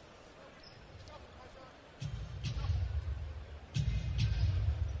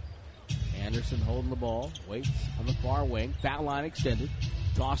 Anderson holding the ball, waits on the far wing, foul line extended,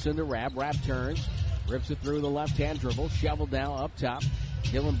 toss into Rabb, Rabb turns, rips it through the left-hand dribble, shoveled down up top.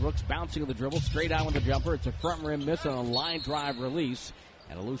 Dylan Brooks bouncing on the dribble, straight out with the jumper. It's a front rim miss on a line drive release,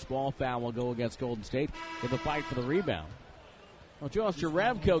 and a loose ball foul will go against Golden State with a fight for the rebound. Well, Joe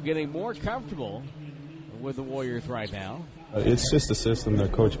Jerebko getting more comfortable with the Warriors right now. It's just a system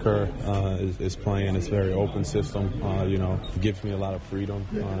that Coach Kerr is playing. It's a very open system. It gives me a lot of freedom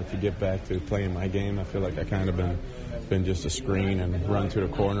to get back to playing my game. I feel like I kind of been just a screen and run to the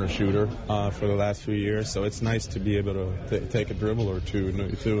corner shooter for the last few years. So it's nice to be able to take a dribble or two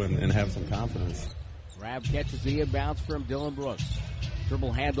and have some confidence. Rabb catches the inbounds from Dylan Brooks.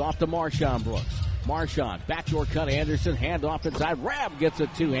 Dribble handoff to Marshawn Brooks. Marshawn, backdoor cut Anderson, handoff inside. Rabb gets a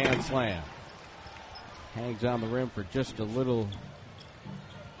two-hand slam. Hangs on the rim for just a little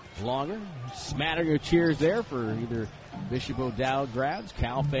longer. Smattering of cheers there for either Bishop O'Dowd grads,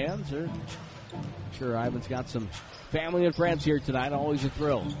 Cal fans, or I'm sure Ivan's got some family and friends here tonight. Always a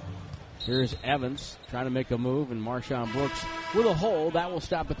thrill. Here's Evans trying to make a move, and Marshawn Brooks with a hole. That will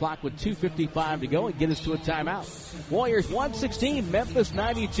stop the clock with 2:55 to go and get us to a timeout. Warriors 116, Memphis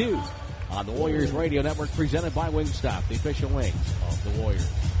 92. On the Warriors Radio Network, presented by Wingstop, the official wings of the Warriors.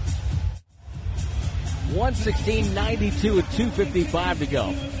 116-92 with 2:55 to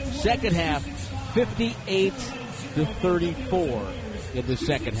go. Second half, 58-34 in the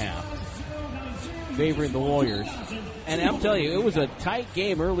second half, favoring the Warriors. And I'm telling you, it was a tight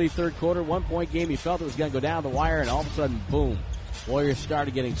game early third quarter, 1 point game. You felt it was going to go down the wire, and all of a sudden, boom. Warriors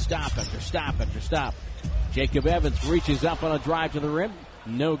started getting stop after stop after stop. Jacob Evans reaches up on a drive to the rim.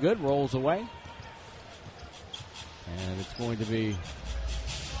 No good, rolls away. And it's going to be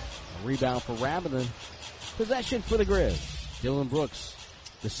a rebound for Rabb, and then possession for the Grizz. Dylan Brooks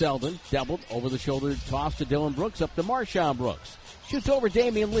to Selden, doubled, over the shoulder, toss to Dylan Brooks, up to Marshawn Brooks. Shoots over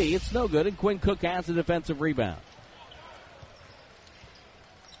Damian Lee, it's no good, and Quinn Cook has the defensive rebound.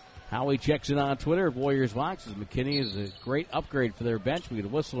 Howie checks in on Twitter, Warriors Vox, as McKinney is a great upgrade for their bench. We get a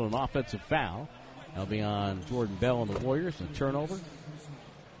whistle and an offensive foul. That'll be on Jordan Bell and the Warriors, a turnover.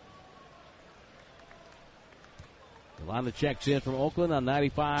 Yolanda checks in from Oakland on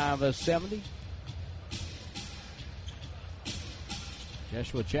 95-70.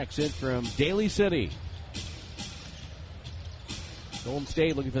 Joshua checks in from Daly City. Golden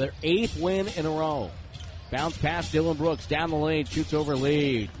State looking for their 8th win in a row. Bounce past Dylan Brooks, down the lane, shoots over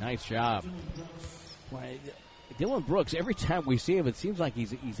lead. Nice job. Dylan Brooks, every time we see him, it seems like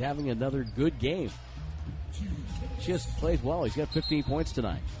he's having another good game. Just plays well. He's got 15 points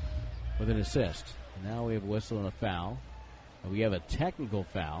tonight with an assist. And now we have a whistle and a foul. And we have a technical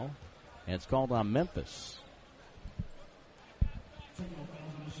foul, and it's called on Memphis.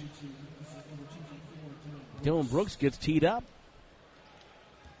 Dylan Brooks gets teed up.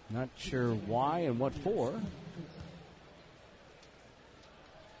 Not sure why and what for.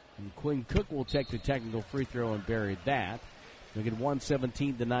 And Quinn Cook will take the technical free throw and bury that. They'll get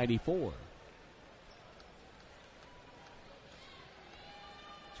 117-94.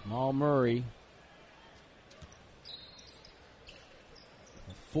 Jamal Murray.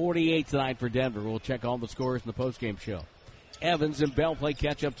 48 tonight for Denver. We'll check all the scores in the postgame show. Evans and Bell play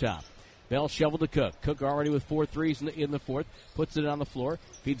catch up top. Bell shoveled to Cook. Cook already with 4 threes in the fourth. Puts it on the floor.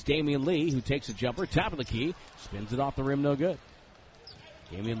 Feeds Damian Lee, who takes a jumper. Top of the key. Spins it off the rim, no good.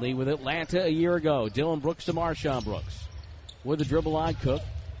 Damian Lee with Atlanta a year ago. Dylan Brooks to Marshawn Brooks. With the dribble on Cook.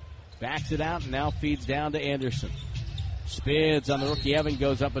 Backs it out and now feeds down to Anderson. Spins on the rookie. Evan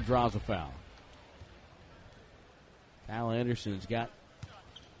goes up and draws a foul. Kyle Anderson's got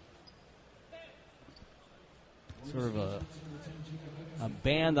sort of a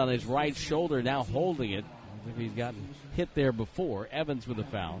band on his right shoulder, now holding it as if he's gotten hit there before. Evans with a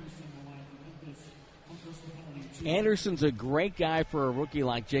foul. Anderson's a great guy for a rookie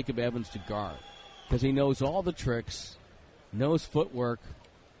like Jacob Evans to guard because he knows all the tricks, knows footwork,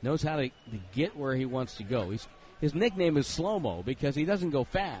 knows how to get where he wants to go. His nickname is Slow-Mo because he doesn't go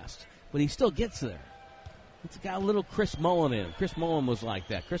fast, but he still gets there. It's got a little Chris Mullen in him. Chris Mullen was like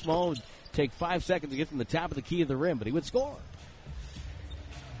that. Chris Mullen would take 5 seconds to get from the top of the key to the rim, but he would score.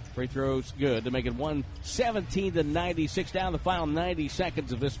 Free throws good to make it 117-96 down the final 90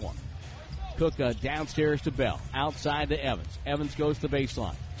 seconds of this one. Cook downstairs to Bell, outside to Evans. Evans goes to the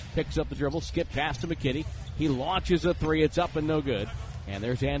baseline, picks up the dribble, skip pass to McKinney. He launches a three. It's up and no good. And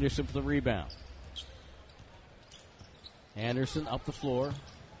there's Anderson for the rebound. Anderson up the floor,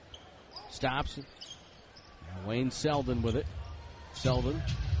 stops. And Wayne Selden with it. Selden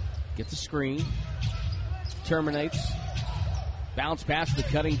gets a screen, terminates. Bounce pass to the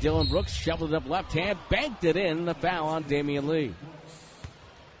cutting Dylan Brooks, shoveled it up left hand, banked it in. The foul on Damian Lee.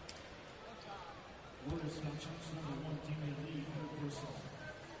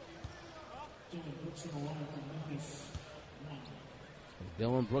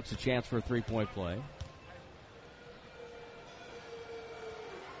 Dylan Brooks a chance for a three-point play.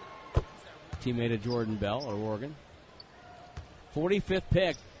 Teammate of Jordan Bell of Oregon. 45th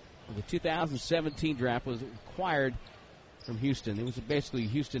pick of the 2017 draft was acquired from Houston. It was basically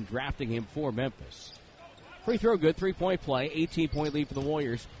Houston drafting him for Memphis. Free throw good, three-point play, 18-point lead for the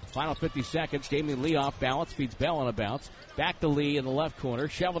Warriors. Final 50 seconds, Damian Lee off balance, feeds Bell on a bounce. Back to Lee in the left corner,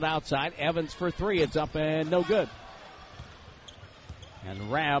 shoveled outside, Evans for three, it's up and no good.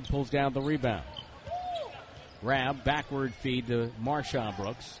 And Rab pulls down the rebound. Rab, backward feed to Marshawn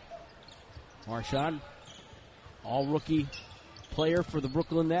Brooks. Marshawn, all-rookie player for the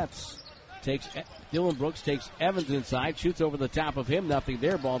Brooklyn Nets. Dylan Brooks takes Evans inside, shoots over the top of him, nothing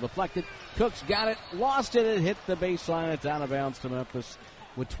there, ball deflected. Cooks got it, lost it, hit the baseline. It's out of bounds to Memphis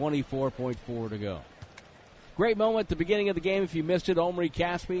with 24.4 to go. Great moment at the beginning of the game. If you missed it, Omri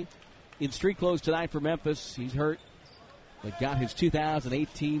Caspi in street clothes tonight for Memphis. He's hurt, but got his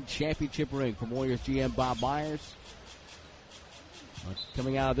 2018 championship ring from Warriors GM Bob Myers.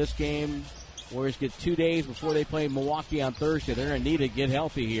 Coming out of this game, Warriors get 2 days before they play Milwaukee on Thursday. They're going to need to get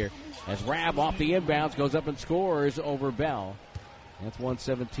healthy here. As Rab off the inbounds goes up and scores over Bell. That's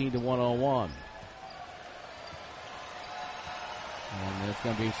 117-101. And there's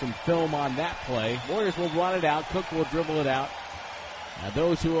going to be some film on that play. Warriors will run it out. Cook will dribble it out. Now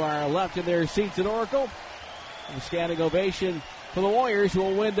those who are left in their seats at Oracle, a standing ovation for the Warriors, who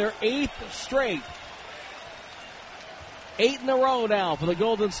will win their 8th straight. 8 in a row now for the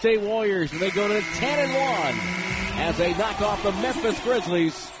Golden State Warriors, and they go to 10-1 as they knock off the Memphis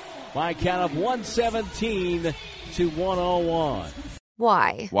Grizzlies by a count of 117-101.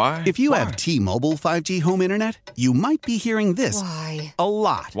 Why? Why? If you have T-Mobile 5G home internet, you might be hearing this Why? a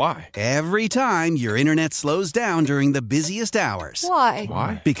lot. Why? Every time your internet slows down during the busiest hours. Why?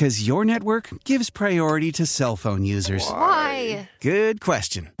 Why? Because your network gives priority to cell phone users. Why? Good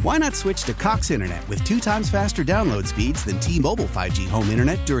question. Why not switch to Cox Internet with 2 times faster download speeds than T-Mobile 5G home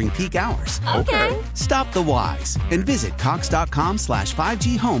internet during peak hours? Okay. Stop the whys and visit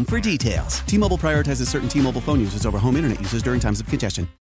cox.com/5G home for details. T-Mobile prioritizes certain T-Mobile phone users over home internet users during times of congestion.